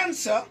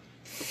cancer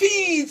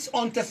feeds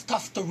on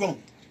testosterone.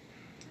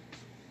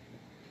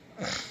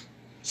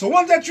 So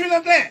once the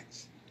adrenal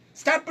glands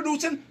start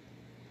producing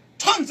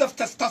tons of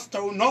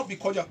testosterone, not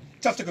because your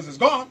testicles is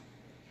gone,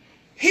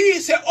 he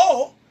said,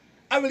 oh,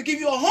 I will give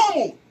you a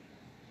hormone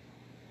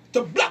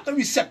to block the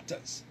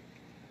receptors.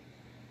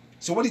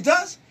 So what he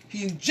does,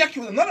 he injects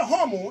you with another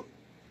hormone,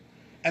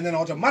 and then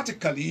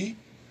automatically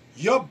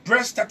your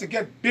breasts start to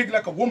get big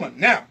like a woman.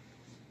 Now,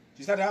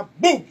 you start to have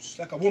boobs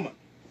like a woman.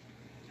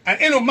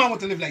 And ain't no man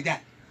want to live like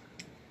that.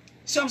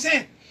 See what I'm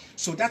saying?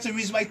 So that's the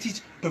reason why I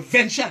teach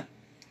prevention.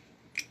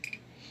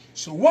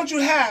 So once you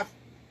have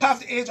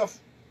past the age of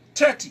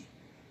 30,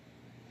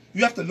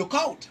 you have to look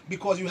out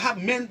because you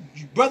have men,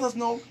 brothers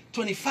now,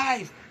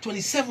 25,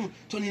 27,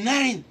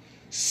 29,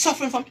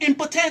 suffering from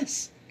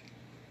impotence,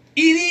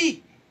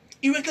 ED,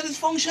 erectile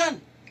dysfunction.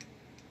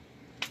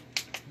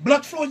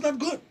 Blood flow is not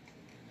good.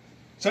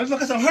 So let's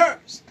look at some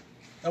herbs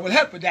that will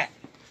help with that.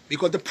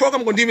 Because the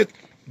program is going to deal with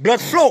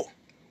blood flow,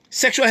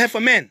 sexual health for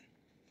men,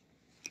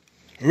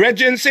 red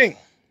ginseng,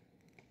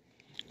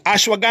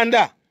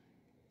 ashwagandha,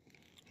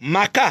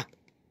 maca,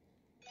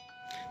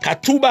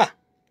 katuba,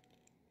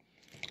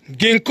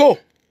 ginkgo,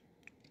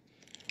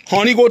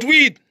 honey goat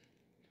weed.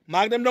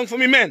 Mark them down for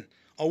me men.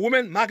 Or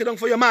women, mark it down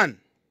for your man.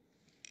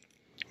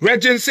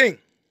 Red ginseng,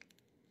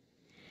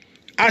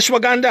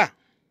 ashwagandha,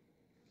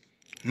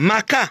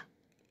 maca,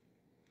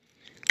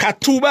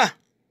 katuba,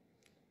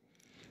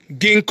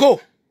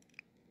 ginkgo,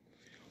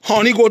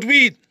 honey goat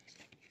weed,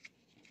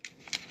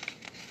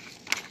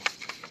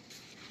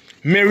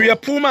 Maria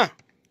Puma,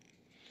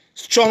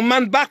 strong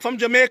man back from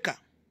Jamaica,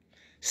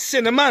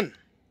 cinnamon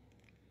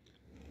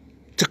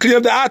to clean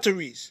up the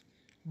arteries,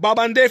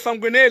 Babande from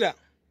Grenada,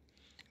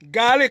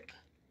 garlic,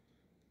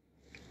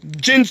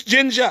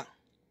 ginger,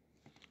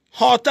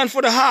 Horton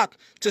for the heart,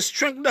 to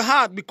strengthen the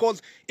heart,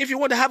 because if you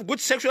want to have good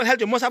sexual health,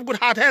 you must have good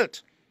heart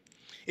health.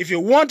 If you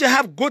want to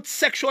have good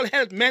sexual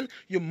health, men,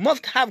 you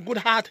must have good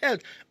heart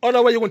health.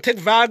 Otherwise, you're going to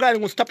take Viagra and it's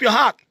going to stop your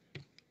heart.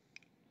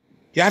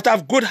 You have to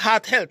have good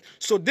heart health.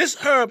 So this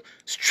herb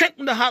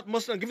strengthens the heart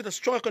muscle and give it a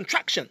stronger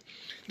contraction.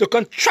 The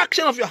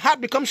contraction of your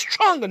heart becomes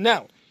stronger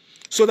now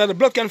so that the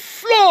blood can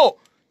flow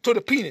to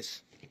the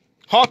penis.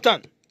 Hot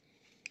on.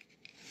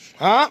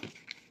 Huh?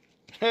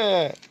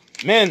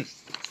 Men.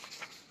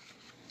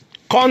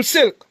 Corn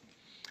silk.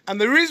 And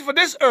the reason for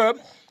this herb,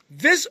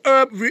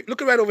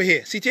 look right over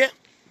here. See it here?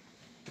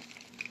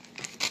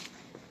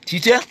 See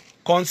it here?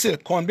 Corn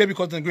silk. Corn baby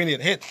comes in the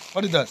grenade. Hit.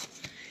 What it does?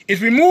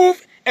 It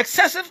removes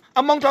excessive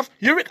amount of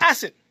uric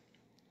acid.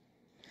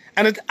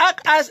 And it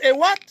acts as a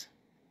what?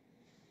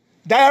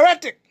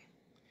 Diuretic.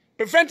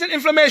 Preventing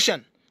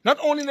inflammation. Not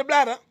only in the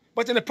bladder,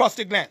 but in the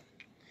prostate gland.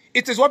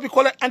 It is what we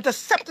call an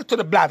antiseptic to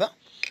the bladder.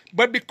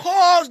 But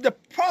because the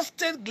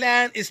prostate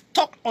gland is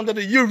tucked under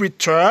the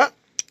urethra,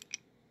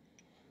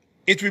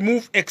 it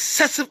removes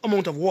excessive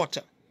amount of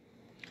water,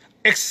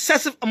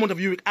 excessive amount of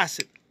uric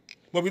acid.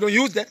 But we don't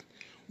use that.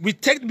 We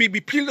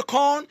peel the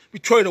corn, we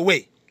throw it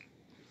away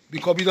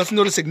because we don't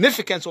know the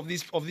significance of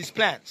these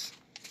plants.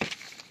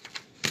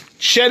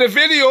 Share the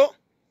video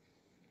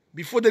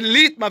before they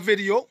delete my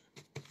video.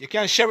 You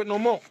can't share it no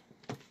more.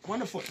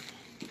 Wonderful.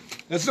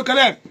 Let's look at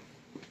them.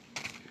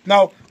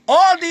 Now,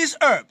 all these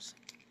herbs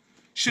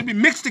should be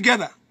mixed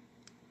together.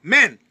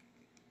 Men,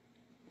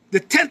 the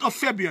 10th of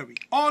February,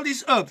 all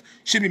these herbs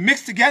should be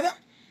mixed together.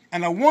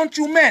 And I want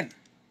you men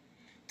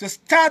to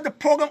start the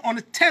program on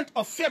the 10th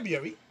of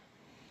February.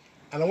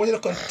 And I want you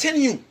to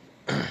continue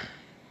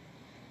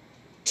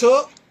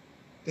to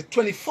the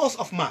 21st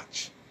of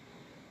March,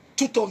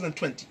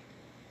 2020.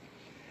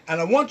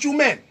 And I want you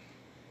men,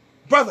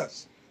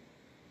 brothers,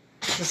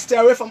 to stay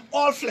away from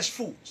all flesh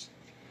foods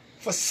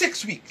for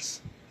 6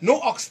 weeks. No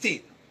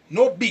oxtail,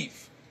 no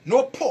beef,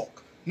 no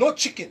pork, no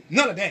chicken,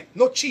 none of them.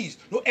 No cheese,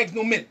 no eggs,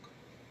 no milk.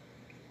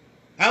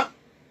 Huh?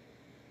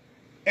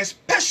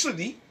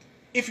 Especially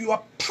if you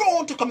are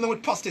prone to coming down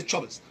with prostate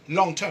troubles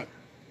long term.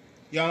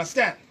 You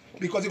understand?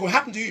 Because it's going to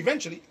happen to you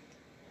eventually.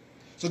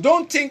 So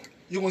don't think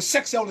you're going to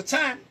sex all the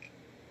time.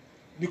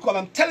 Because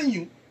I'm telling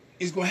you,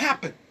 it's going to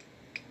happen.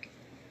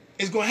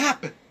 It's going to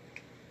happen.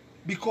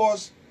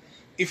 Because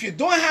if you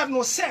don't have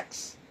no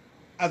sex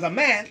as a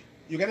man,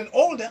 you're getting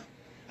older,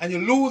 and you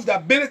lose the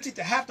ability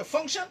to have to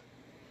function,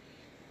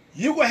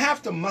 you're going to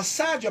have to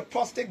massage your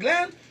prostate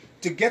gland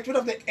to get rid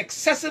of the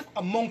excessive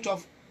amount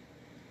of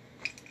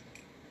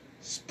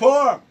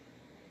sperm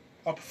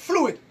or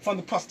fluid from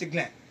the prostate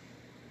gland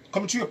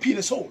coming to your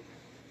penis hole.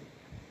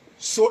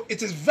 So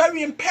it is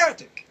very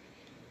imperative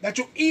that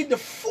you eat the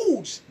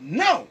foods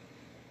now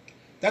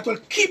that will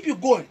keep you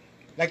going.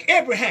 Like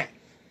Abraham,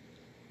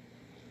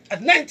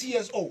 at 90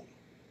 years old,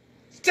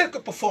 still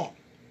could perform.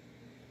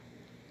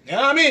 You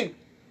know what I mean?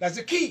 That's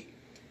the key.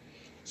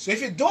 So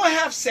if you don't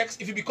have sex,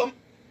 if you become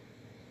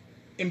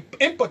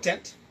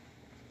impotent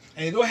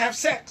and you don't have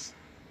sex,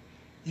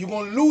 you're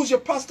going to lose your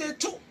prostate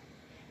too.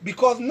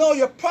 Because now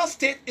your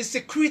prostate is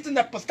secreting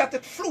the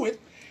prostatic fluid,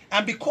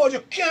 and because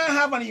you can't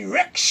have an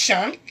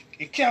erection,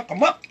 it can't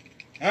come up,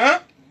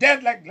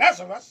 dead like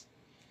Lazarus,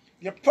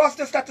 your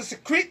prostate starts to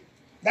secrete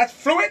that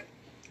fluid,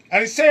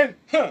 and it's saying,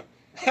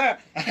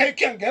 I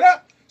can't get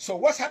up. So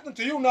what's happened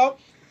to you now?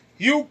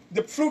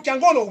 The fluid can't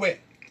go nowhere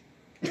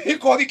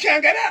because he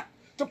can't get up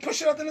to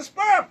push it out in the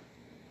sperm.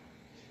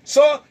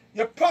 So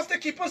your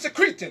prostate keeps on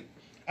secreting,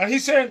 and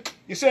he's saying,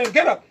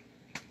 get up,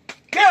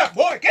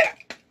 boy, get up.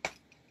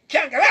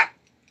 Can't get up.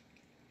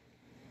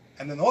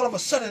 And then all of a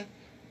sudden,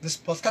 this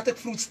prostatic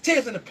fluid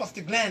stays in the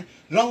prostate gland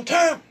long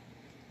term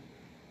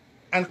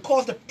and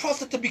cause the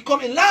prostate to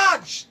become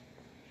enlarged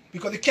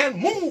because it can't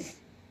move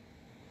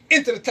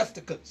into the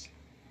testicles.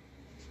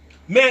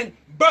 Men,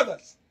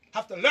 brothers,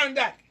 have to learn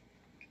that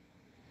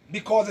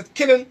because it's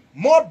killing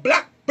more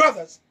black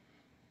brothers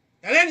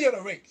than any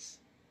other race.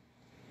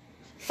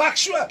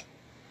 Factual.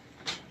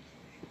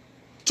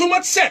 Too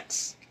much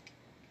sex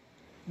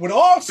would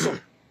also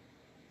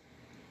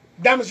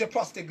damage your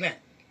prostate gland.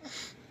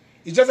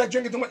 It's just like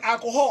drinking too much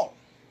alcohol.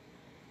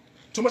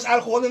 Too much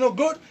alcohol is not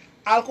good.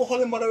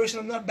 Alcohol in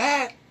moderation is not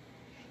bad.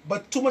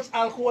 But too much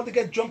alcohol to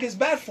get drunk is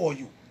bad for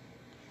you.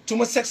 Too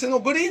much sex is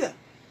not good either.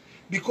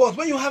 Because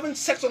when you're having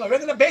sex on a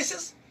regular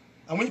basis,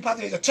 and when you pass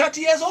the age of 30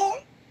 years old,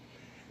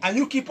 and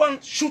you keep on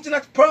shooting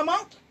that sperm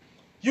out,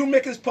 you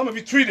making sperm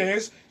every 3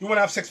 days, you want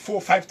to have sex 4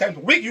 or 5 times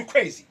a week, you're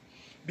crazy.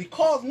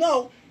 Because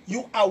now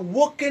you are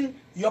working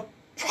your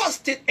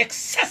prostate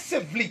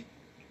excessively.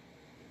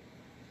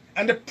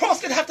 And the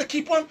prostate have to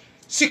keep on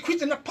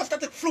secreting the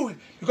prostatic fluid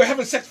because you're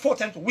having sex 4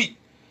 times a week.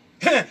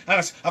 And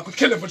I could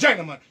kill the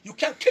vagina, man. You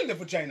can't kill the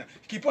vagina.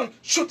 Keep on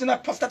shooting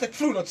that prostatic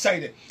fluid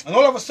outside it. And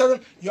all of a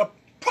sudden, your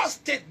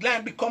prostate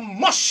gland become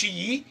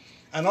mushy.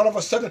 And all of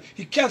a sudden,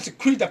 he can't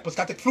secrete that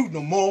prostatic fluid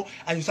no more.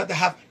 And you start to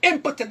have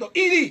impotent or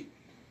ED.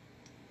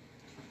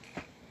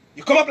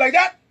 You come up like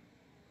that.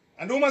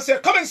 And the woman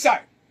said, come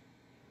inside.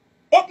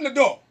 Open the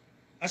door.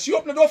 And she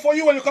opened the door for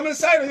you when you come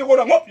inside. And you go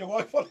down, up. You're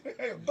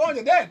gone,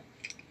 you're dead.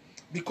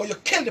 Because you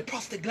kill the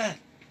prostate gland.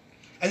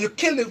 And you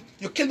kill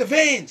the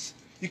veins.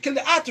 You kill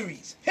the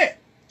arteries. Here.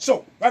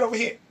 So, right over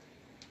here.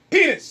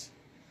 Penis.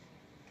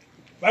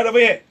 Right over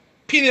here.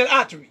 Pineal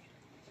artery.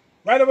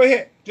 Right over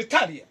here.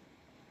 Genitalia.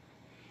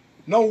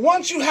 Now,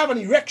 once you have an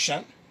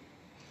erection,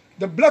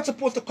 the blood's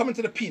supposed to come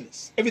into the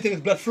penis. Everything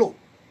is blood flow.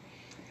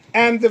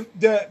 And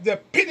the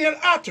pineal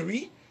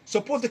artery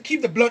supposed to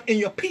keep the blood in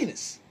your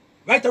penis.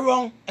 Right or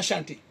wrong,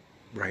 Ashanti?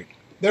 Right.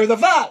 There is a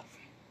valve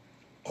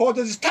called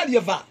the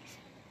genitalia valve.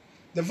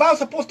 The valve is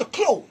supposed to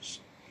close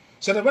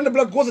so that when the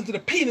blood goes into the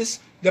penis,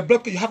 the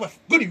blood, you have a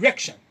good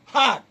erection,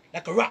 hard,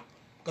 like a rock.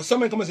 Because some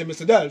men come and say,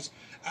 Mr. Dells,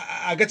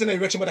 I get an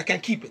erection, but I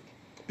can't keep it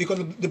because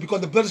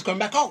the blood is coming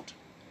back out.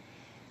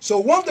 So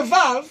once the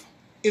valve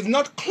is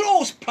not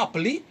closed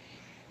properly,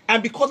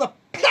 and because of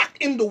plaque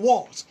in the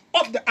walls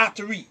of the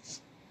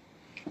arteries,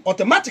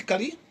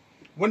 automatically,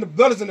 when the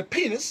blood is in the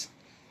penis,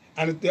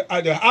 and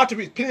the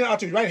artery, pineal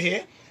artery right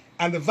here,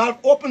 and the valve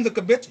opens a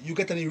bit, you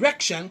get an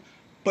erection,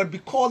 but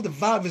because the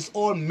valve is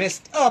all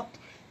messed up,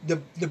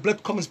 the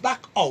blood comes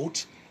back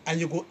out, and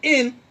you go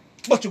in,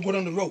 but you go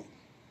down the road.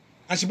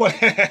 And she boy,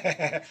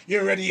 you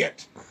ain't ready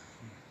yet.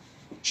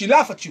 She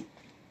laugh at you.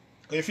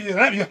 Because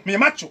you're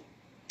macho.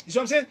 You see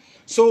what I'm saying?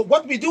 So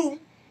what we do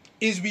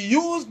is we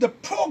use the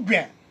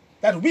program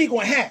that we're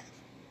going to have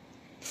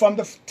from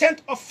the 10th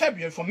of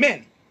February for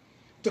men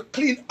to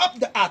clean up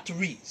the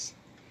arteries.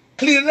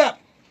 Clean it up.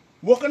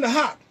 Work on the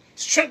heart.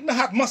 Strengthen the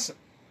heart muscle.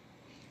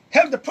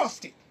 Help the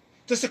prostate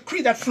to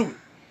secrete that fluid.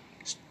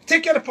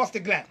 Take care of the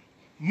prostate gland.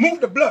 Move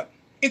the blood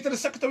into the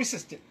secretory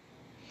system.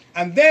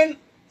 And then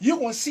you're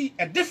going to see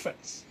a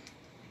difference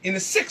in the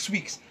 6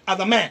 weeks as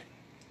a man.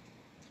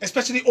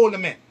 Especially older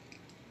men.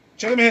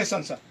 Check me here,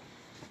 son.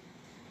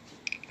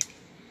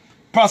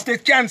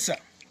 Prostate cancer.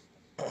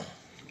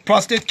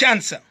 Prostate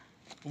cancer.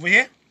 Over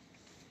here.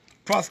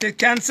 Prostate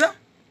cancer.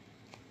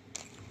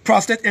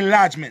 Prostate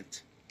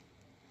enlargement.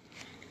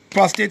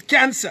 Prostate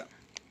cancer.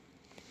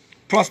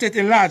 Prostate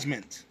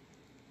enlargement.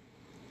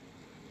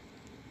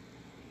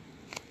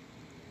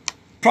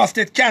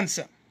 Prostate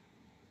cancer.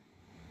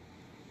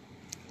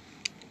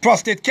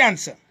 Prostate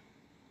cancer.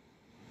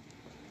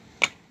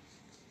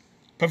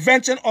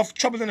 Prevention of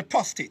trouble in the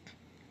prostate.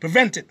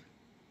 Prevent it.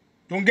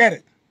 Don't get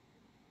it.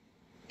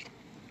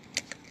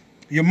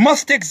 You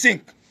must take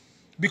zinc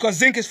because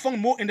zinc is found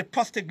more in the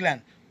prostate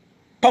gland.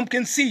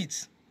 Pumpkin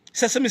seeds,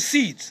 sesame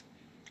seeds,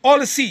 all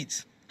the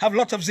seeds have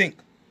lots of zinc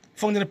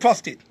found in the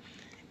prostate.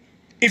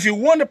 If you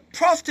want the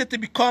prostate to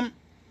become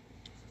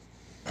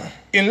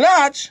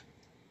enlarged,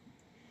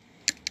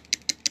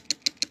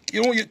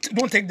 you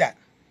don't take that.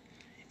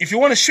 If you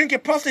want to shrink your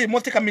prostate, you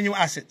must take amino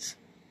acids.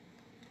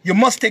 You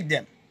must take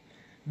them.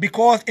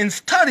 Because in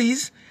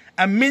studies,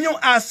 amino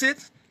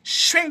acids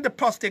shrink the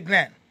prostate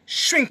gland.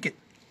 Shrink it.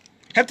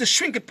 Have to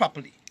shrink it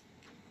properly.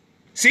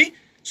 See?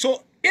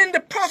 So in the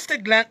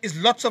prostate gland is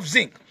lots of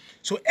zinc.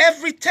 So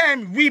every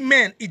time we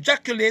men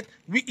ejaculate,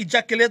 we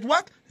ejaculate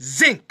what?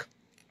 Zinc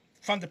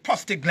from the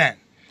prostate gland.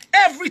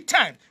 Every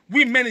time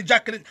we men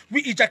ejaculate,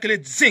 we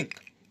ejaculate zinc.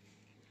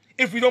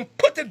 If we don't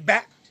put it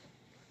back,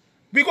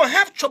 we're going to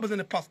have troubles in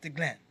the prostate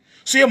gland.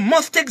 So you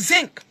must take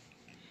zinc.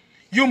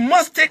 You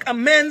must take a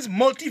man's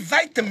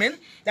multivitamin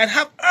that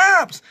have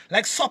herbs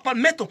like sulfur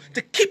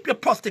to keep your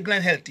prostate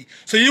gland healthy.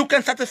 So you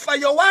can satisfy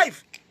your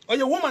wife or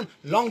your woman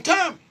long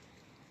term.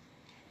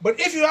 But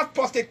if you have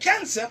prostate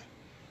cancer,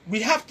 we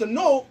have to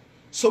know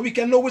so we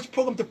can know which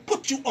program to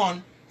put you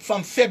on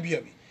from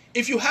February.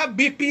 If you have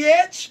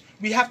BPH,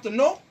 we have to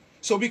know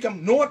so we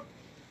can know what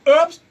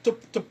herbs to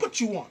put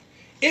you on.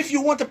 If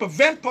you want to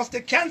prevent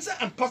prostate cancer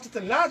and prostate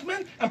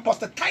enlargement and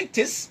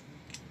prostatitis,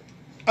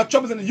 or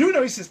troubles in the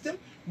urinary system,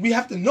 we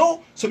have to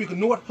know so we can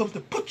know what herbs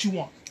to put you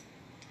on.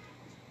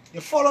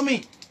 You follow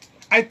me?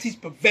 I teach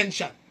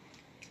prevention.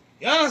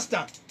 You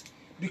understand?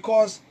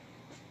 Because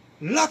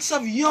lots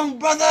of young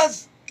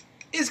brothers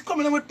is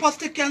coming in with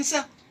prostate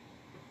cancer.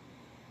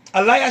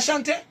 Alaya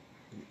Shante,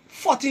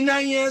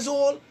 49 years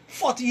old,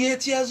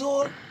 48 years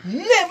old,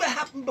 never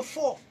happened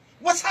before.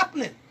 What's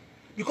happening?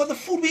 Because the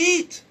food we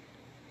eat.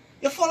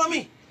 You follow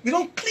me? We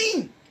don't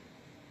clean.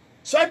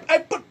 So I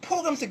put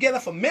programs together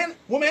for men,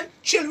 women,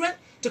 children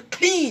to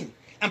clean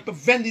and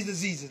prevent these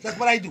diseases. That's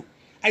what I do.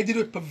 I deal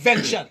with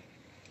prevention.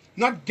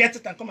 Not get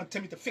it and come and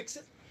tell me to fix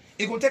it.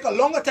 It's going to take a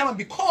longer time, and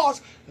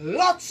because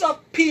lots of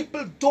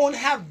people don't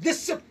have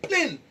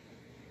discipline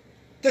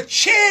to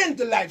change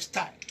the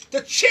lifestyle,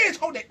 to change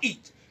how they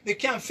eat, they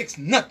can't fix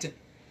nothing.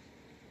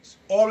 It's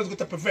always good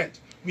to prevent.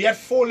 We had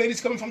 4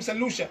 ladies coming from St.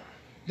 Lucia.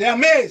 They're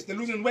amazed. They're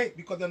losing weight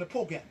because they're on the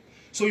program.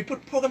 So we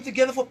put programs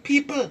together for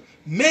people,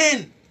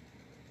 men,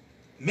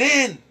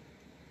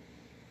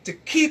 to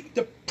keep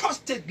the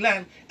prostate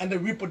gland and the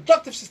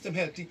reproductive system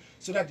healthy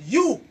so that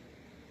you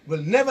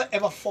will never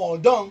ever fall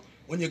down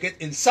when you get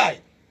inside.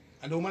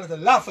 And the woman has to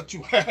laugh at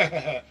you.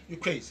 You're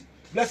crazy.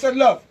 Blessed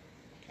love.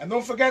 And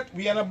don't forget,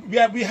 we are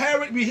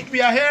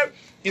here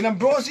in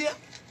Ambrosia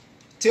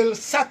till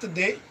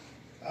Saturday.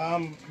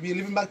 We're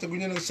leaving back to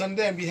Green on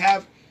Sunday, and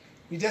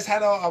we just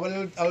had our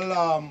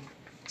little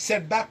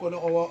setback with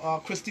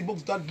our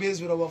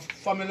ChristyBooks.biz with our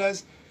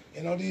formulas.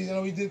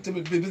 We did to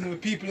business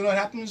with people. You know what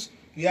happens?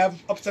 We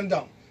have ups and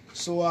downs.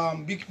 So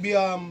be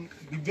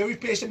very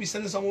patient. We're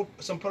sending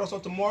some products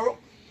out tomorrow.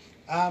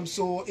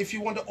 So if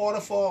you want to order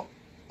for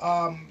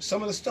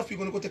some of the stuff, you're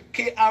going to go to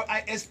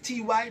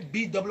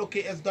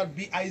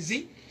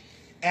KRISTYBWKS.biz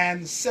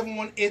and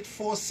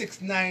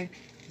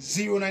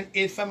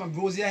 718-469-0985.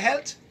 Ambrosia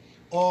Health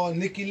or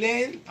Nikki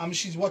Lane.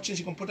 She's watching.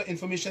 She can put her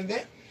information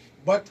there.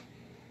 But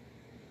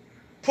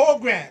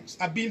programs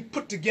are being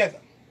put together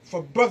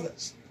for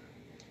brothers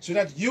so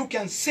that you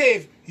can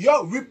save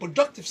your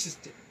reproductive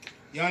system.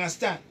 You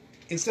understand?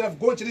 Instead of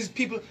going to these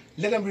people,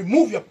 let them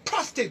remove your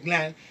prostate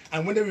gland,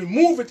 and when they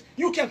remove it,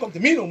 you can't come to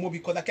me no more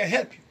because I can't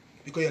help you.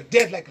 Because you're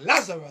dead like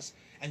Lazarus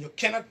and you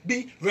cannot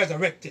be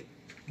resurrected.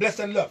 Bless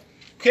and love.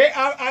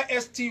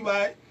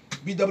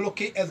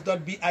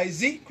 KRISTYBWKS.biz,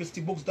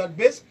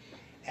 ChristyBooks.biz,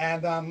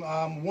 and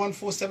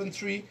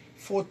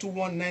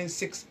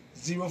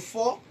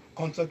 1473-421-9604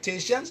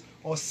 consultations,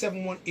 or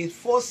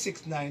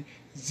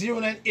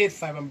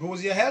 718-469-0985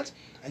 Ambrosia Health,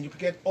 and you can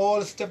get all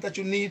the stuff that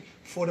you need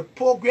for the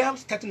program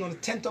starting on the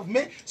 10th of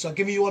May. So I'm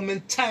giving you all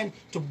men time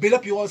to build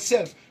up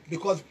yourself,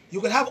 because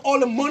you can have all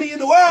the money in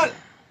the world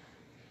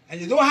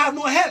and you don't have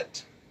no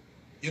health.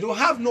 You don't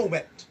have no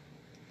wealth,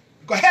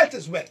 because health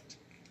is wealth.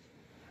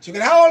 So you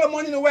can have all the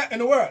money in the world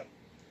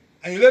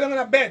and you lay down in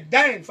a bed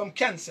dying from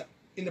cancer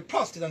in the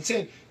prostate and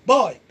saying,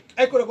 boy,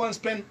 I could have gone and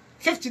spent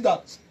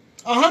 $50,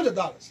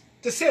 $100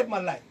 to save my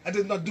life. I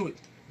did not do it.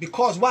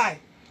 Because why?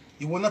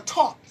 You were not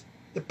taught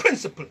the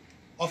principle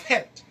of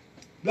health.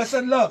 Bless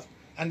and love,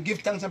 and give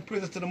thanks and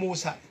praises to the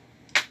Most High.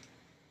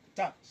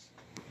 Thanks.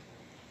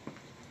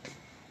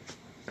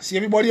 See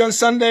everybody on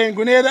Sunday in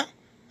Grenada.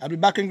 I'll be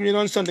back in Grenada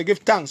on Sunday. Give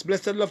thanks.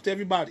 Bless and love to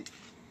everybody.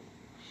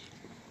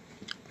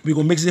 We're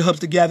going to mix the herbs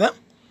together.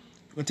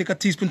 We're going to take a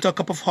teaspoon to a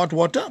cup of hot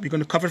water. We're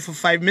going to cover it for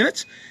 5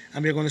 minutes.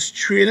 And we're going to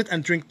strain it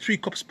and drink 3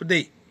 cups per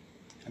day.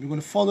 And we're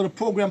going to follow the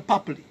program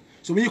properly.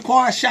 So when you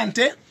call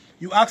Ashanti,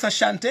 you ask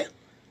Ashanti,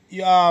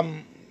 you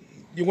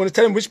want to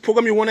tell him which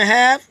program you want to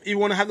have. If you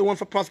want to have the one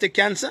for prostate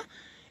cancer,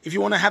 if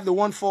you want to have the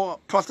one for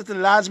prostate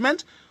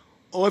enlargement,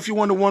 or if you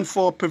want the one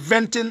for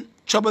preventing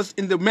troubles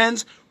in the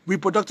men's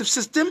reproductive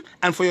system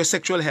and for your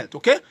sexual health,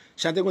 okay?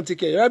 Ashanti going to take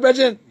care of you, right,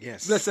 Bridget?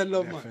 Yes. Bless and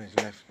love, man.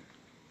 Definitely.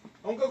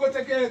 Uncle go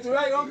take care of you,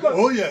 right, Uncle?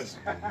 Oh, yes.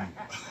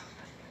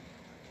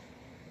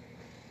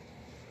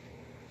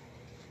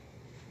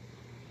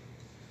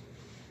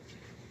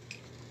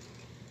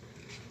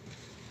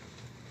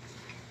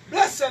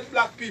 Blessed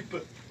black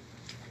people.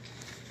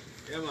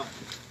 Yeah, man.